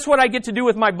 then guess what I get to do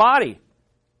with my body?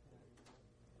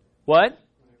 What?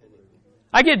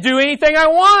 I get to do anything I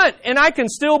want, and I can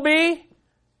still be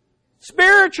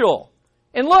spiritual.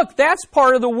 And look, that's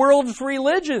part of the world's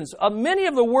religions. Many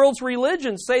of the world's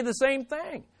religions say the same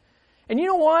thing. And you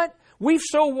know what? We've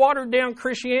so watered down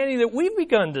Christianity that we've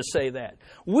begun to say that.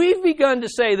 We've begun to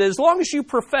say that as long as you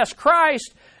profess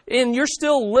Christ and you're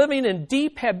still living in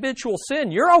deep habitual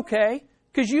sin, you're okay.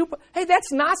 Hey,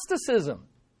 that's Gnosticism.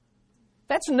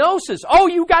 That's gnosis. Oh,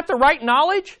 you got the right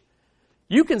knowledge?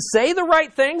 You can say the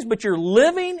right things, but you're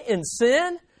living in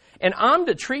sin, and I'm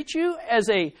to treat you as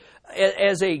a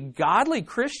godly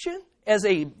Christian, as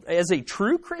a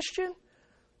true Christian?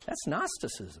 That's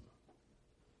Gnosticism.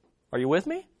 Are you with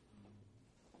me?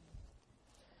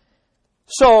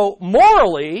 So,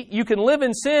 morally, you can live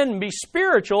in sin and be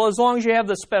spiritual as long as you have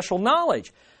the special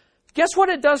knowledge. Guess what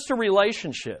it does to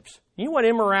relationships? You know what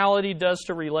immorality does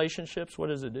to relationships? What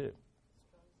does it do?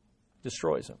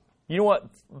 Destroys them. You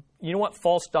know what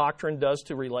false doctrine does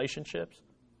to relationships?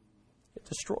 It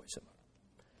destroys them.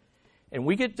 And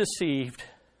we get deceived,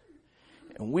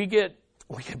 and we get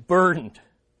burdened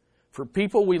for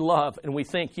people we love, and we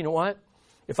think, you know what?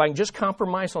 If I can just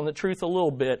compromise on the truth a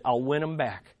little bit, I'll win them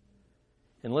back.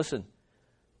 And listen,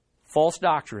 false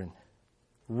doctrine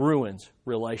ruins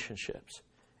relationships,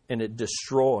 and it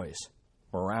destroys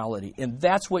morality. And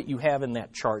that's what you have in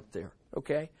that chart there,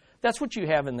 okay? That's what you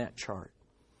have in that chart.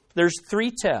 There's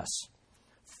 3 tests.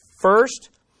 First,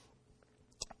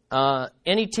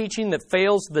 any teaching that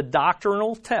fails the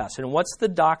doctrinal test. And what's the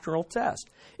doctrinal test?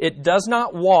 It does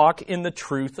not walk in the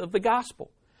truth of the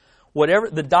gospel. Whatever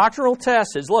the doctrinal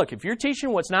test is, look, if you're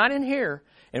teaching what's not in here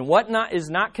and what is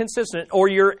not consistent, or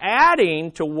you're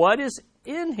adding to what is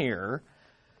in here,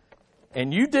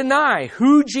 and you deny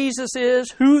who Jesus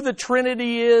is, who the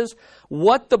Trinity is,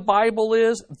 what the Bible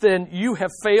is, then you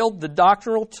have failed the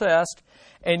doctrinal test,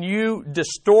 and you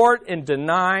distort and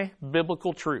deny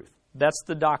biblical truth. That's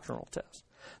the doctrinal test.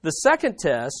 The second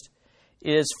test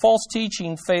is false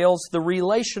teaching fails the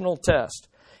relational test.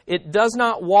 It does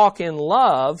not walk in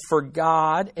love for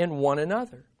God and one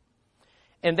another.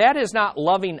 And that is not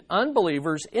loving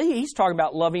unbelievers. He's talking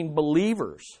about loving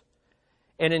believers.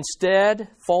 And instead,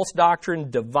 false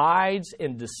doctrine divides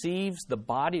and deceives the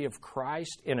body of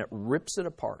Christ, and it rips it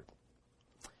apart.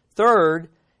 Third,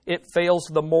 it fails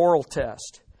the moral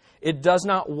test. It does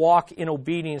not walk in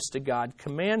obedience to God's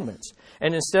commandments.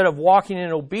 And instead of walking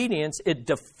in obedience, it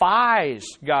defies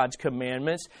God's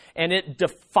commandments, and it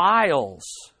defiles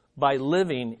by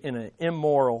living in an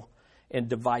immoral and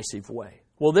divisive way.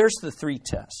 Well, there's the 3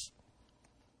 tests.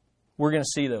 We're going to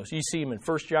see those. You see them in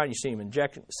 1 John, you see them in 2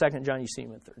 John, you see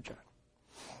them in 3 John.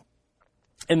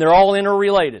 And they're all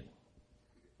interrelated.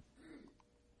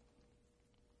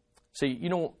 See, you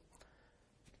know,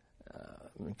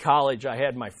 in college, I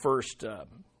had my first.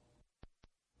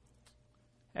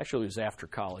 Actually, it was after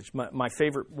college. My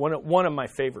favorite, one of my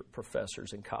favorite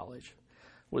professors in college,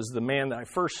 was the man that I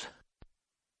first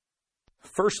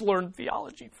learned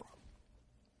theology from.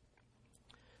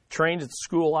 Trained at the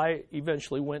school I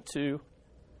eventually went to.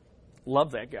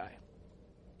 Loved that guy.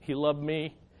 He loved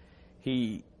me.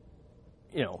 It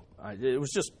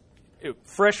was just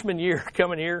freshman year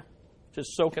coming here,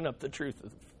 just soaking up the truth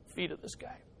at the feet of this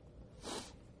guy.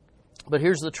 But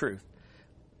here's the truth.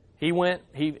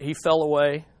 He fell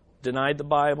away, denied the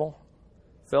Bible,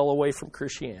 fell away from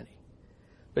Christianity.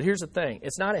 But here's the thing.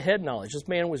 It's not a head knowledge. This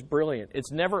man was brilliant.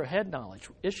 It's never a head knowledge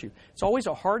issue. It's always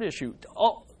a heart issue.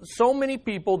 So many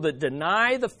people that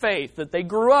deny the faith that they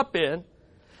grew up in,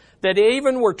 that they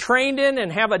even were trained in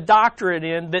and have a doctorate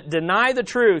in, that deny the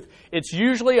truth, it's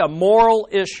usually a moral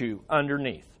issue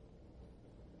underneath.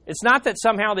 It's not that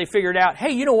somehow they figured out,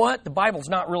 hey, you know what? The Bible's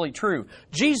not really true.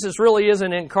 Jesus really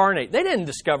isn't incarnate. They didn't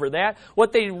discover that.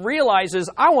 What they realize is,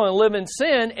 I want to live in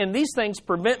sin, and these things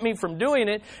prevent me from doing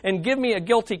it and give me a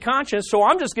guilty conscience, so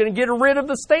I'm just going to get rid of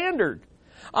the standard.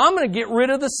 I'm going to get rid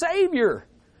of the Savior.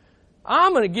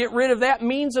 I'm going to get rid of that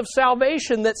means of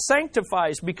salvation that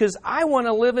sanctifies, because I want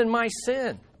to live in my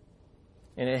sin.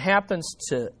 And it happens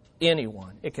to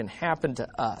anyone. It can happen to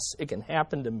us. It can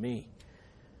happen to me.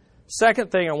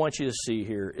 Second thing I want you to see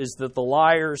here is that the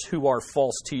liars who are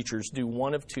false teachers do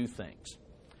one of 2 things.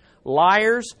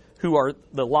 Liars who are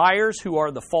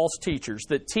the false teachers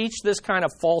that teach this kind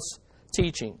of false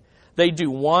teaching, they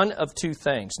do one of 2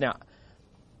 things. Now,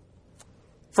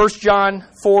 1 John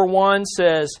 4:1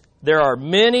 says, there are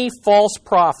many false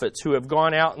prophets who have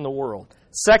gone out in the world.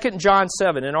 2 John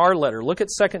 7, in our letter, look at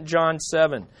 2 John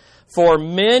 7. For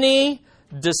many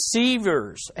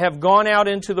deceivers have gone out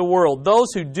into the world,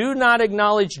 those who do not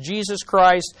acknowledge Jesus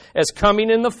Christ as coming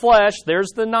in the flesh.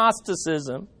 There's the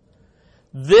Gnosticism.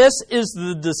 This is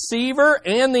the deceiver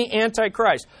and the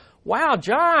Antichrist. Wow,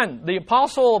 John, the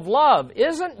apostle of love,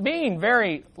 isn't being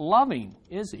very loving,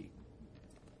 is he?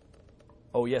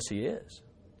 Oh, yes, he is.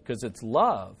 Because it's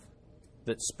love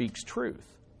that speaks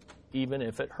truth, even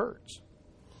if it hurts.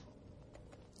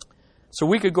 So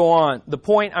we could go on. The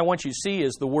point I want you to see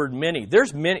is the word many.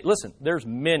 There's many. Listen, there's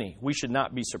many. We should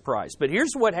not be surprised. But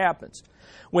here's what happens.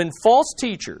 When false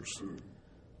teachers,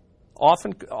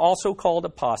 often also called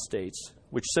apostates,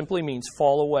 which simply means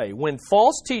fall away. When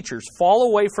false teachers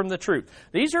fall away from the truth,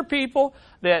 these are people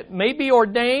that may be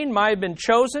ordained, might have been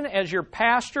chosen as your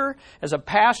pastor, as a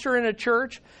pastor in a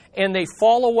church, and they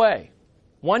fall away.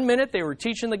 One minute they were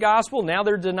teaching the gospel, now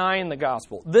they're denying the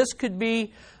gospel. This could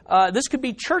be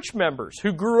church members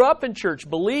who grew up in church,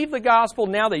 believe the gospel,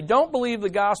 now they don't believe the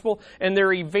gospel, and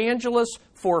they're evangelists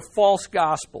for false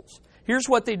gospels. Here's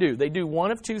what they do. They do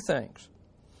one of two things.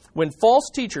 When false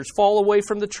teachers fall away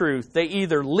from the truth, they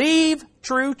either leave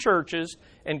true churches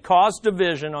and cause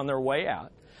division on their way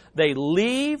out. They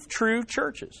leave true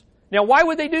churches. Now, why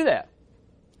would they do that?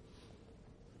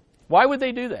 Why would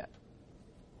they do that?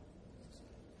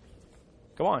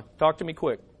 Come on, talk to me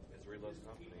quick.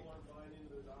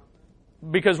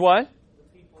 Because what?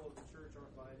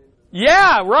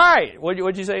 Yeah, right.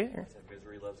 What'd you say?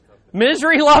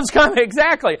 Misery loves company.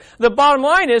 Exactly. The bottom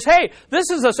line is, hey, this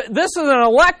is an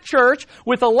elect church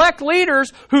with elect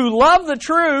leaders who love the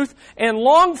truth and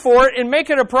long for it and make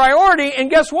it a priority. And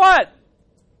guess what?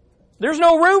 There's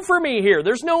no room for me here.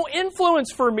 There's no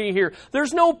influence for me here.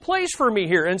 There's no place for me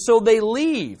here. And so they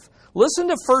leave. Listen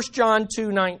to 1 John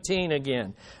 2:19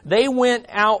 again. They went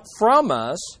out from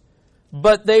us,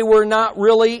 but they were not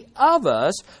really of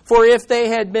us. For if they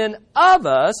had been of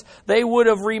us, they would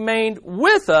have remained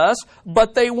with us,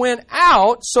 but they went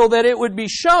out so that it would be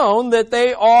shown that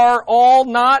they are all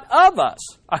not of us.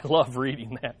 I love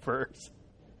reading that verse.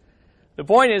 The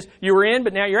point is, you were in,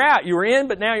 but now you're out. You were in,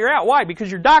 but now you're out. Why?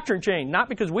 Because your doctrine changed. Not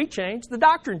because we changed. The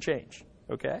doctrine changed.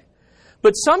 Okay?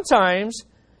 But sometimes,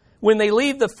 when they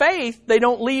leave the faith, they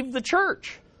don't leave the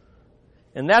church.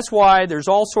 And that's why there's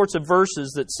all sorts of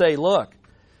verses that say, look,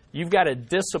 you've got to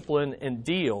discipline and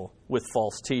deal with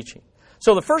false teaching.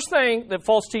 So the first thing that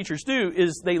false teachers do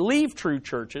is they leave true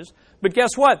churches. But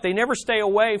guess what? They never stay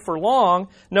away for long.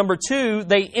 Number two,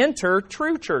 they enter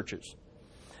true churches.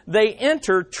 They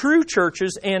enter true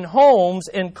churches and homes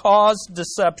and cause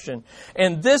deception.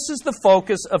 And this is the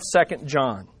focus of 2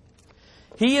 John.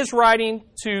 He is writing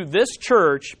to this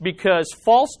church because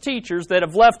false teachers that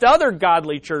have left other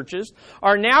godly churches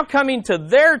are now coming to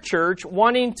their church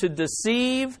wanting to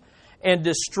deceive and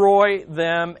destroy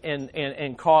them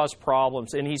and cause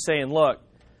problems. And he's saying, look,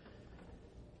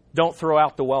 don't throw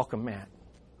out the welcome mat.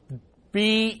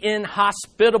 Be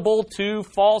inhospitable to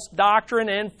false doctrine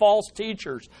and false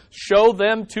teachers. Show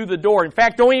them to the door. In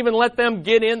fact, don't even let them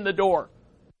get in the door.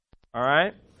 All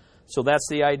right? So that's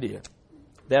the idea.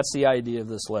 That's the idea of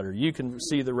this letter. You can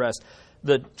see the rest.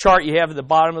 The chart you have at the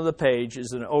bottom of the page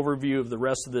is an overview of the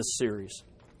rest of this series.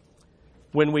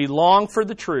 When we long for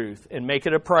the truth and make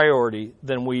it a priority,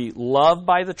 then we love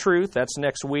by the truth. That's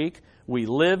next week. We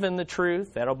live in the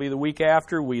truth. That'll be the week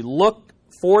after. We look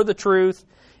for the truth,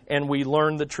 and we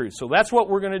learn the truth. So that's what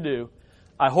we're going to do.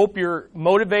 I hope you're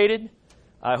motivated.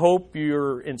 I hope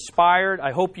you're inspired.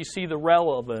 I hope you see the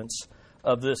relevance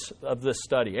of this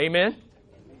study. Amen?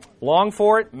 Long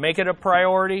for it. Make it a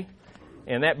priority.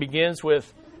 And that begins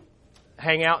with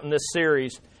hang out in this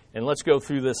series, and let's go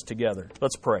through this together.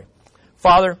 Let's pray.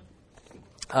 Father,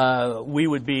 we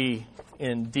would be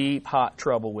in deep, hot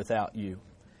trouble without you.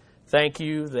 Thank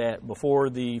you that before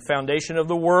the foundation of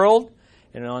the world,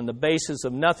 and on the basis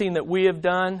of nothing that we have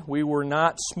done, we were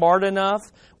not smart enough,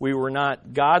 we were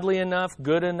not godly enough,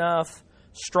 good enough,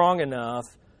 strong enough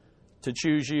to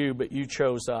choose you, but you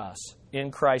chose us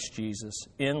in Christ Jesus,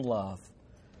 in love,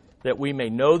 that we may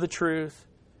know the truth,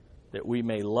 that we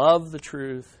may love the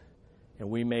truth, and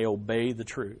we may obey the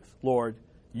truth. Lord,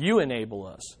 you enable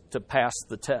us to pass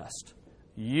the test.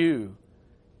 You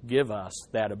give us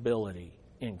that ability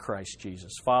in Christ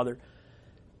Jesus. Father,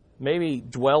 maybe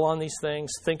dwell on these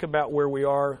things. Think about where we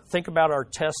are. Think about our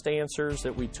test answers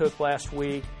that we took last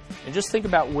week. And just think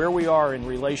about where we are in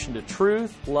relation to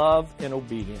truth, love, and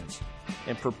obedience.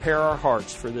 And prepare our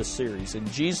hearts for this series. In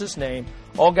Jesus' name,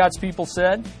 all God's people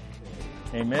said,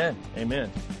 amen.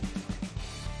 Amen.